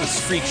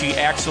screechy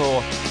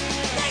Axl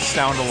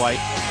sound alike.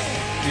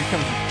 Here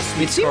comes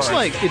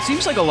Sweet It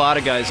seems like a lot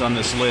of guys on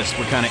this list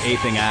were kind of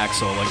aping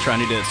Axl, like trying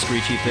to do a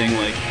screechy thing.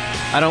 Like,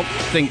 I don't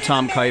think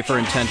Tom Kiefer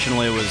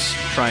intentionally was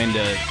trying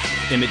to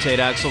imitate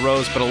Axl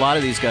Rose, but a lot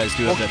of these guys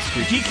do have that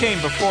screechy. He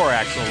came before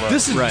Axl Rose.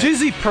 This is Right.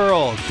 Jizzy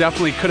Pearl.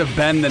 Definitely could have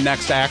been the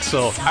next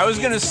Axl. I was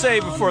going to say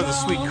before the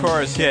sweet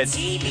chorus hit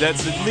that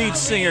the lead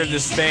singer of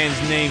this band's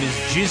name is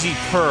Jizzy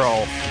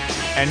Pearl,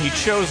 and he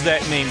chose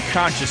that name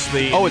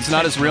consciously. Oh, it's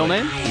not his real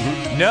name?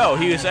 No,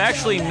 he was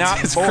actually not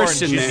His born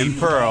Christian Jizzy name.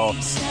 Pearl.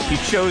 He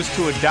chose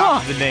to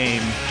adopt the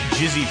name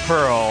Jizzy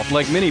Pearl,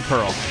 Like Mini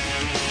Pearl.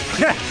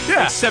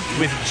 Yeah. except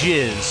with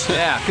jizz.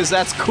 Yeah, because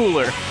that's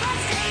cooler.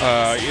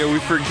 Yeah, we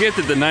forget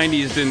that the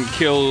 '90s didn't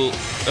kill,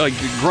 like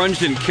grunge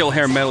didn't kill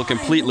hair metal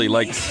completely.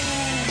 Like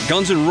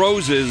Guns N'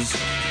 Roses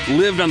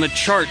lived on the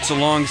charts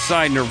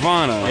alongside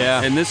Nirvana.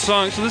 Yeah. And this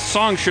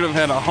song should have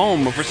had a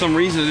home, but for some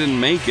reason it didn't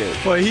make it.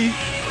 Well,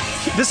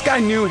 this guy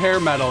knew hair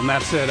metal, and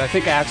that's it. I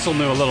think Axl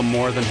knew a little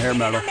more than hair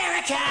metal.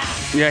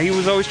 Yeah, he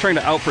was always trying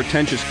to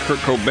out-pretentious Kurt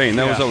Cobain.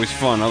 That was Yeah. always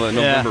fun. All that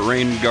November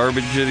Rain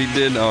garbage that he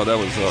did. Oh, that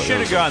was. Should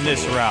have gone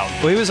this route.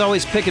 Well, he was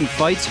always picking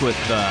fights with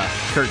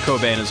Kurt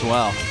Cobain as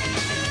well.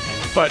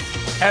 But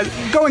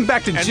going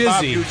back to And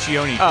Bob Jizzy.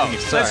 Guccione. Oh, too.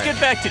 sorry. Let's get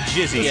back to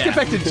Jizzy. Let's get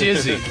back to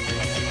Jizzy.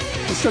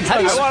 Let's not How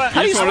do you, talk-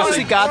 how do you suppose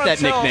he got I wanna that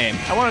tell- nickname?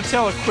 I want to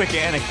tell a quick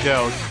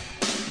anecdote.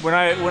 When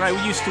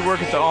I used to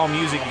work at the All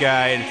Music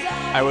Guide,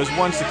 I was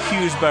once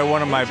accused by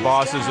one of my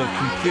bosses of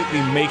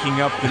completely making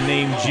up the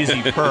name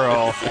Jizzy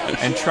Pearl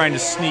and trying to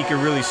sneak a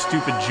really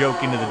stupid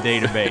joke into the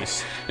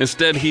database.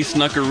 Instead, he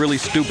snuck a really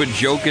stupid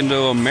joke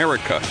into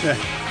America.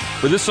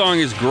 But this song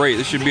is great.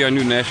 This should be our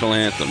new national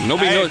anthem.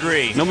 Nobody I knows.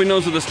 agree. Nobody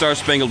knows what the Star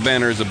Spangled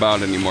Banner is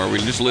about anymore. We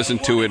just listen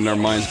to it and our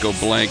minds go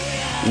blank.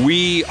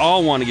 We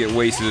all want to get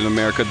wasted in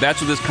America.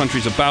 That's what this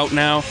country's about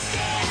now.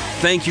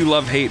 Thank you,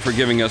 Love Hate, for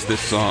giving us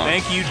this song.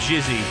 Thank you,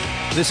 Jizzy.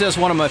 This is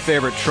one of my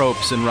favorite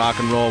tropes in rock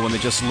and roll when they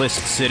just list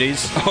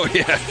cities. Oh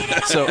yeah.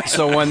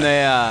 So when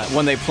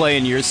they play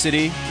in your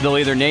city, they'll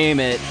either name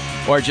it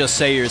or just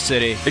say your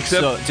city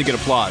to get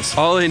applause.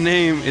 All they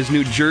name is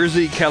New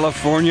Jersey,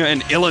 California,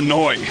 and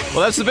Illinois.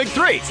 Well, that's the big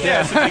three.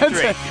 Yeah, it's a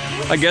big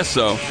three. I guess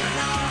so.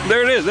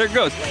 There it is. There it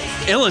goes.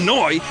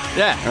 Illinois.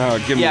 Yeah.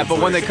 Oh, give me yeah, a but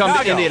when they break. come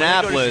Chicago. to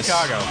Indianapolis,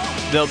 When they go to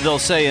Chicago. they'll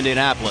say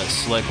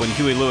Indianapolis, like when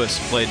Huey Lewis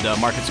played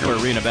Market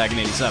Square Arena back in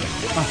 '87.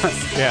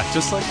 Yeah,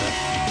 just like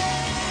that.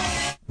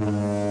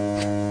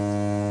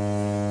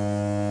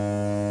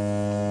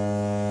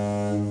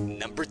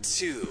 Number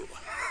 2.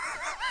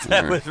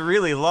 That was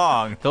really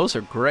long. Those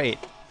are great.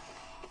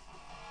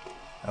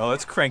 Oh,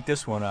 let's crank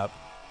this one up.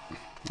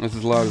 That's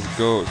as loud as it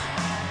goes.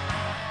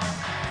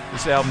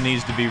 This album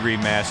needs to be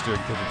remastered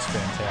because it's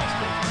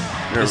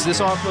fantastic. There Is we this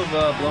go. off of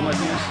Blow My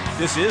Fuse?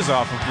 This is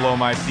off of Blow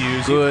My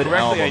Fuse. Good You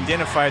correctly album.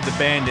 identified the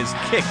band as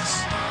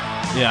Kicks.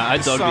 Yeah, I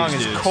The dug song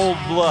these is dudes. Cold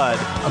Blood.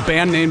 A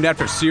band named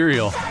after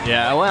cereal.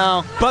 Yeah,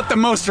 well, But the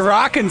most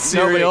rockin'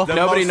 cereal. The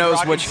Nobody most knows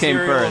rockin' which came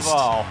cereal first. Of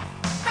all.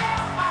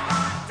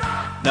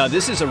 no,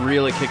 this is a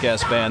really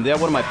kick-ass band. They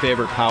have one of my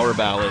favorite power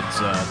ballads,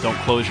 Don't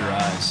Close Your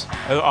Eyes.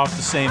 Off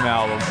the same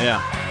album.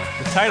 Yeah.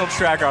 The title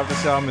track off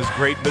this album is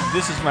great, but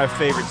this is my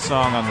favorite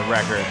song on the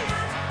record.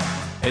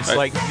 It's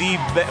Right. like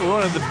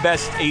one of the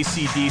best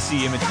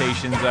AC/DC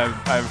imitations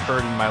I've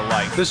heard in my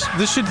life. This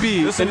should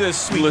be. Listen to this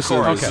sweet Listen,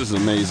 chorus. this is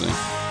amazing.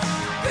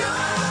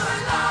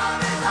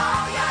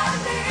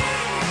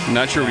 I'm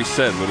not sure what he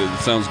said, but it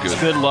sounds good.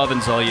 Good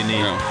lovin's all you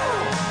need. Yeah.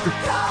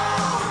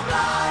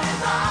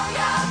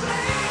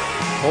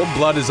 Cold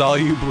blood is all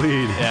you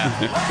bleed. Yeah.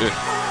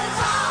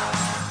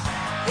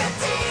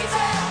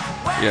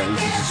 Yeah,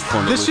 this is just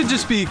fun. to This should listen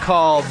just be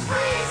called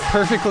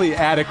perfectly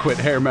adequate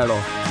hair metal.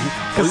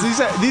 Because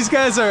these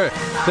guys they're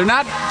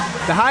not,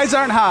 the highs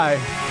aren't high,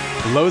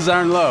 the lows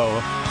aren't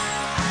low.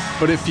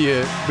 But if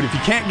you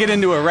can't get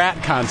into a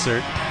Rat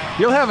concert,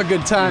 you'll have a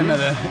good time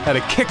at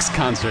a Kicks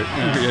concert.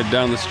 to. Yeah,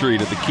 down the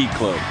street at the Key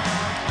Club.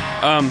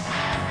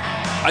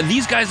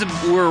 These guys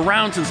were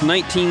around since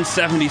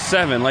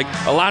 1977. Like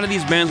a lot of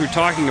these bands we're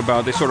talking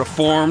about, they sort of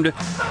formed,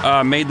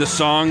 made the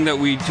song that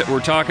we were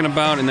talking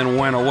about, and then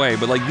went away.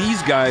 But like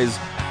these guys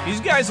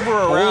were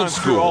around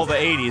through school. all the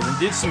 80s and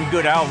did some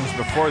good albums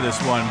before this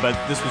one, but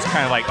this was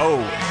kind of like, oh,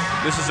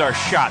 this is our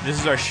shot. This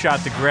is our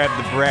shot to grab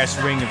the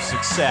brass ring of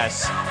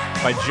success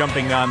by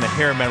jumping on the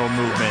hair metal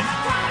movement.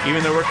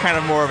 Even though we're kind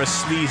of more of a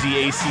sleazy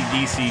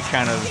AC/DC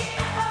kind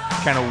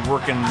of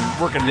working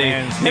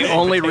bands. They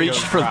only Potato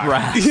reached for the rock.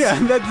 brass. Yeah,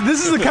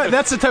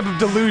 that's the type of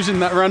delusion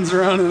that runs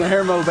around in a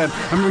hair metal band.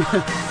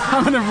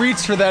 I'm gonna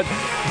reach for that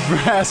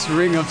brass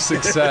ring of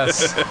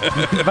success.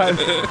 But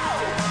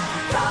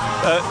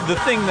The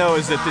thing, though,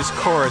 is that this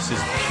chorus is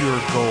pure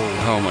gold.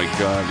 Oh my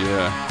God,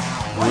 yeah.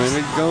 When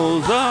it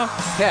goes off,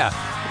 yeah,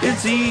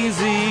 it's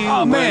easy. Oh,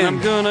 when man.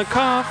 I'm gonna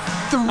cough.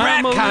 the Rat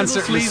I'm a little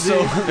concert was sleazy.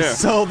 Yeah.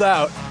 sold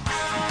out.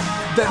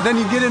 Then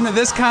you get into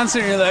this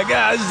concert and you're like,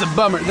 this is a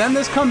bummer. Then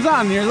this comes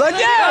on and you're like,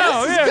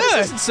 Oh, this yeah, is this good.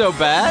 isn't so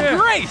bad.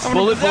 Great.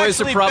 Bullet Boys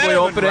are actually probably better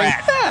than opening.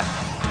 Rat.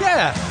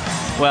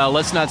 Yeah. Well,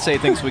 let's not say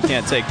things we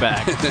can't take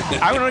back.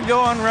 I'm going to go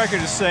on record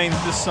as saying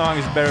that this song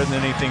is better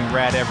than anything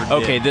Rat ever did.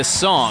 Okay, this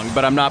song,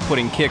 but I'm not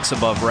putting Kicks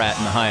above Rat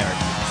in the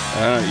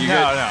hierarchy. You No,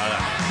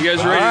 guys, no. you guys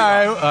All ready?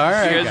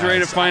 right, You guys ready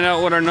to find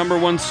out what our number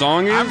one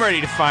song is? I'm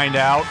ready to find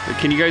out.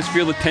 Can you guys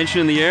feel the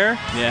tension in the air?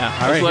 Yeah.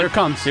 All right, here it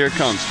comes. Here it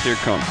comes. Here it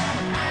comes.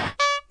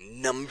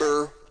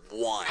 Number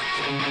 1.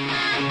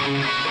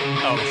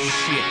 Oh,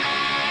 shit.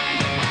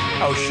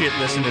 Oh, shit,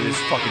 listen to this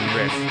fucking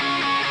riff.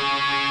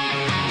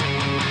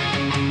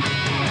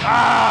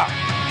 Ah!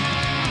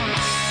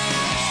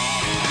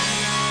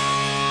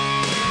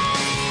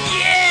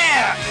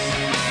 Yeah!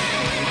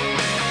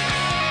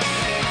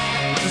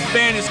 This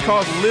band is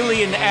called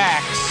Lillian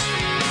Axe.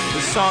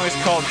 The song is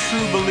called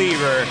True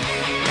Believer,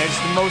 and it's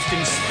the most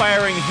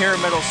inspiring hair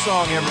metal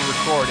song ever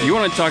recorded. You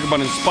want to talk about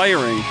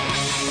inspiring?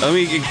 Let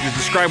me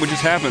describe what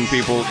just happened,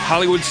 people.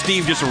 Hollywood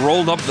Steve just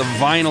rolled up the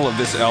vinyl of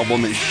this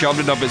album and shoved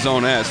it up his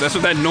own ass. That's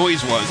what that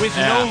noise was. With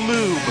no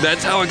lube.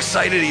 That's how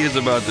excited he is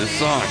about this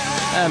song.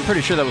 I'm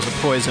pretty sure that was a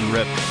Poison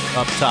rip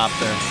up top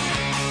there.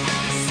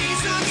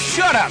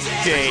 Shut up,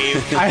 Dave.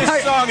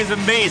 This song is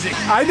amazing.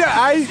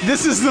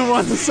 This is the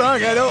one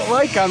song I don't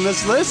like on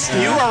this list.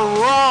 You are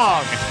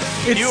wrong.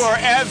 It's- You are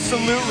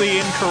absolutely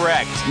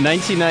incorrect.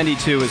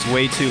 1992 is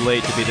way too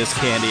late to be this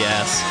candy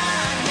ass.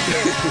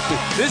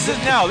 This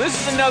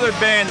is another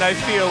band I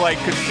feel like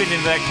could fit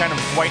into that kind of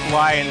White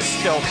Lion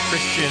stealth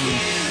Christian,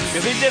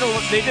 because they did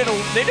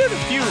a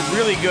few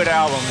really good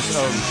albums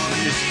of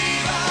just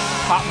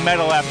pop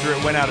metal after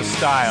it went out of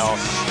style,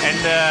 and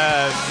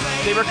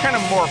they were kind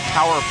of more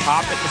power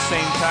pop at the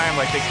same time.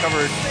 Like they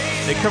covered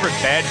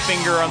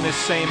Badfinger on this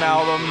same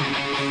album.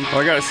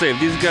 Well, I gotta say, if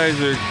these guys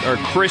are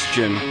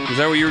Christian, is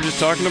that what you were just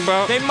talking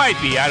about? They might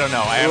be. I don't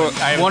know. I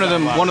haven't One of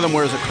done a lot them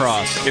wears a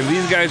cross. If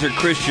these guys are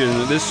Christian,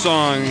 this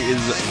song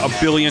is a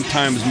billion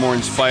times more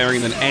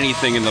inspiring than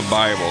anything in the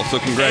Bible. So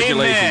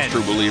congratulations, Amen.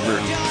 True Believer.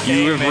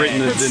 You have Amen. written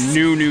the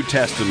New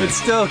Testament. It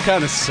still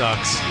kind of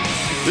sucks.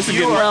 This is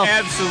You getting are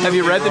absolutely Have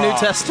you read the New wrong.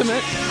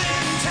 Testament?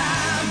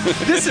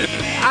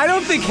 I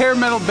don't think hair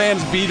metal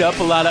bands beat up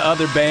a lot of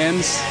other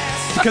bands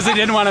because they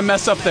didn't want to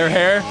mess up their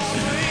hair.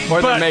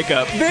 Or their But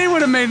makeup. They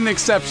would have made an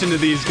exception to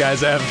these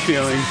guys, I have a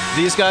feeling.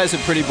 These guys are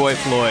Pretty Boy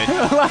Floyd.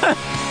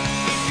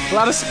 A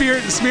lot of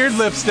smeared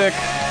lipstick,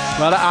 a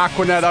lot of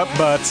Aquanet up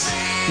butts.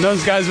 And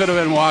those guys would have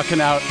been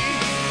walking out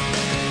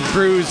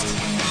bruised,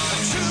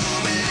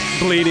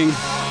 bleeding,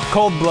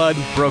 cold blood,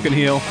 Broken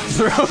heel.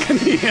 broken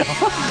heel.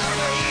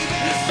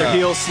 Their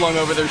heels slung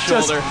over their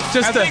shoulder.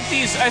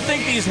 I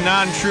think these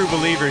non-true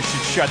believers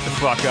should shut the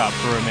fuck up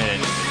for a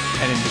minute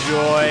and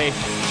enjoy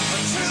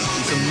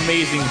this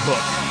amazing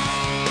hook.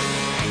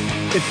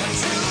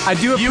 I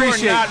do You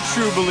appreciate. are not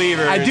true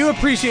believers. I do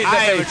appreciate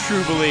that I am a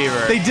true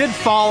believer. they did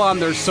fall on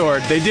their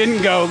sword. They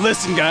didn't go,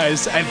 listen,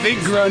 guys, I think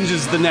grunge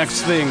is the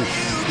next thing.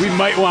 We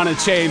might want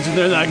to change. And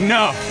they're like,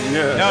 no.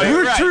 No, you're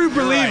We're right. true You're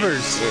right.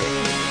 believers.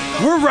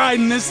 We're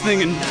riding this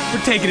thing and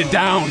we're taking it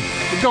down.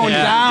 We're going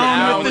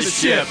down with the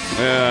ship.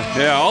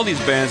 Yeah, all these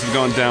bands have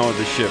gone down with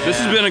the ship. This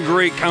has been a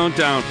great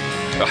countdown.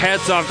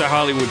 Hats off to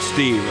Hollywood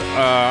Steve.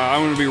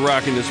 I'm going to be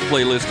rocking this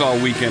playlist all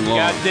weekend long.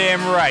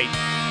 Goddamn right.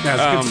 Yeah,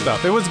 it's good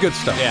stuff. It was good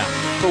stuff. Yeah.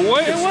 But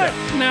what?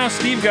 Now,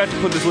 Steve got to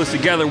put this list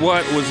together.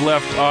 What was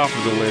left off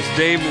of the list?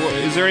 Dave,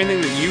 is there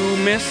anything that you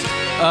missed?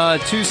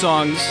 2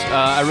 songs.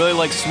 I really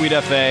like Sweet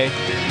F.A.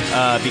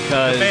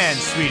 Because... The band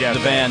Sweet F.A.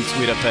 The band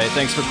Sweet F.A.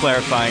 Thanks for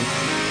clarifying.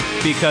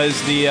 Because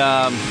the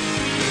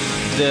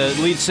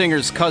lead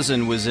singer's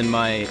cousin was in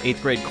my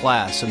 8th grade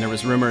class, and there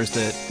was rumors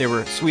that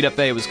Sweet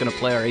F.A. was going to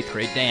play our 8th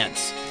grade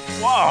dance.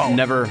 Whoa.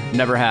 Never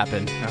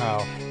happened.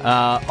 Oh.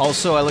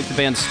 Also, I like the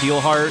band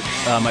Steelheart.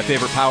 My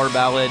favorite power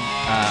ballad,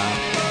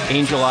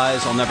 Angel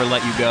Eyes, I'll Never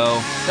Let You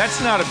Go.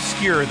 That's not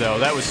obscure, though.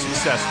 That was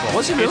successful.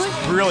 Was it really?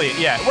 It's brilliant,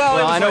 yeah.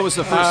 Well, I know it was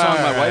the first song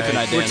my wife and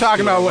I danced We're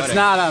talking to at about a what's wedding.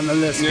 not on the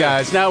list,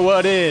 guys. Now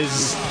what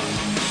is?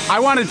 I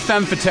wanted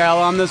Femme Fatale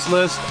on this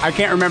list. I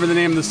can't remember the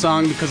name of the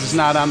song because it's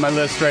not on my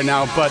list right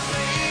now, but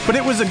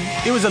it was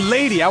a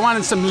lady. I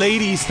wanted some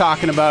ladies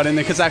talking about it in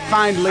there because I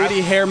find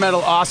lady hair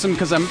metal awesome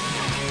because I'm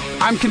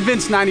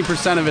convinced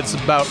 90% of it's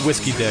about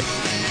whiskey dick.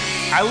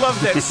 I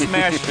love that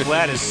Smashed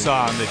Gladys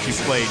song that you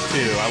played,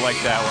 too. I like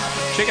that one.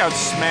 Check out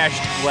Smashed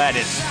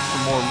Gladys for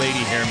more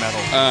lady hair metal.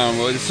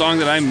 Well, the song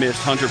that I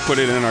missed, Hunter put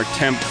it in our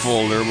temp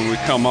folder. When we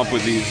come up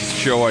with these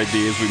show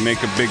ideas, we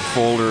make a big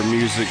folder of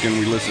music and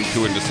we listen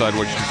to it and decide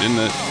what should, and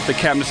the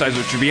captain decides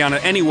what should be on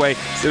it. Anyway,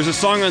 there's a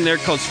song on there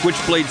called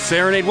Switchblade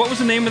Serenade. What was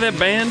the name of that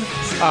band?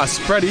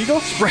 Spread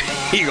Eagle? Spread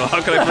Eagle.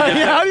 How could I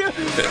forget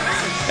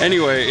that?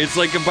 Anyway, it's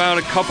like about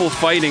a couple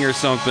fighting or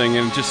something,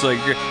 and just like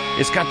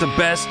it's got the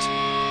best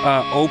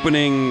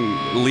opening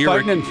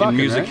lyric and fucking, in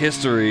music right?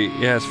 history.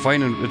 Yeah, it's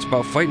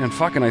about fighting and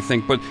fucking, I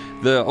think. But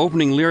the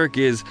opening lyric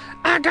is,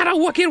 "I got a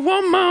wicked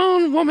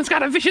woman's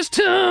got a vicious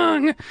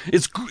tongue."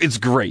 It's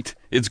great.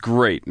 It's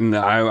great, and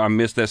I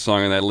missed that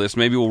song on that list.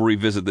 Maybe we'll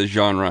revisit this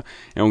genre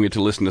and we'll get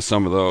to listen to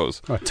some of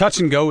those. Touch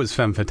and Go is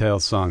Femme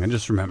Fatale's song. I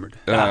just remembered.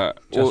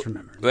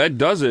 Remembered. That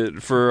does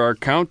it for our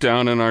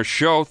countdown and our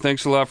show.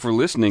 Thanks a lot for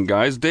listening,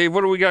 guys. Dave,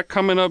 what do we got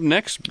coming up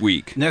next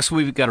week? Next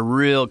week, we've got a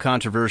real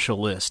controversial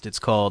list. It's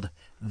called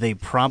They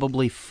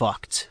Probably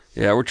Fucked.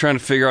 Yeah, we're trying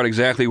to figure out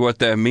exactly what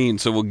that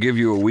means, so we'll give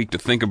you a week to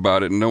think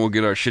about it, and then we'll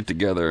get our shit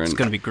together. It's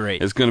going to be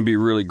great. It's going to be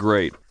really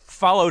great.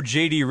 Follow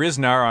JD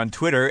Riznar on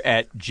Twitter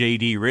at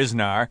JD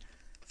Riznar.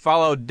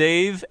 Follow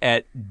Dave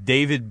at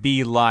David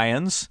B.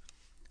 Lyons.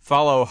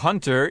 Follow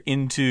Hunter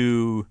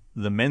into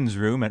the men's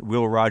room at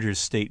Will Rogers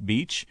State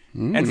Beach.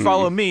 And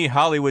follow me,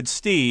 Hollywood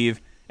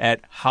Steve,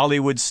 at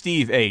Hollywood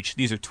Steve H.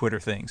 These are Twitter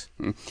things.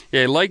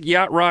 Yeah, like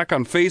Yacht Rock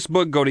on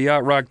Facebook. Go to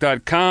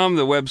yachtrock.com.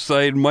 The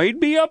website might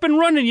be up and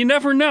running. You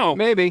never know.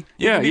 Maybe.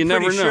 Yeah, you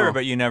never know. Sure,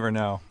 but you never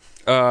know.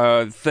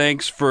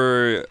 Thanks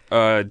to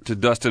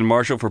Dustin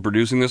Marshall for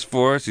producing this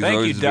for us. He's Thank you,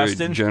 always very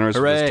Dustin. generous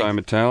with Hooray. his time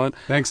and talent.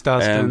 Thanks,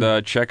 Dustin.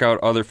 And check out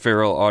other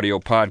Feral Audio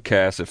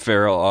podcasts at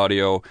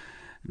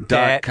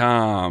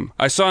feralaudio.com.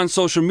 I saw on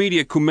social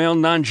media Kumail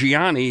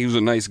Nanjiani, who's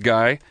a nice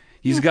guy.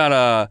 He's got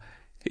a...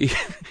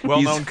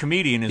 Well-known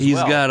comedian as He's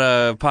well. got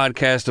a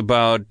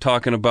podcast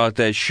talking about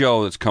that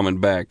show that's coming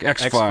back,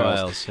 X-Files.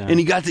 X-Files, yeah. And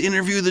he got to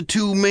interview the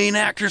 2 main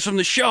actors from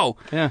the show.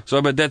 Yeah. So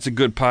I bet that's a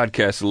good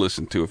podcast to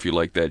listen to if you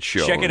like that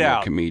show. Check it and you're a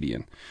out.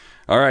 comedian.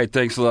 All right,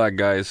 thanks a lot,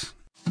 guys.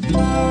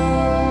 Feral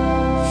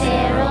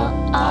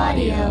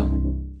Audio.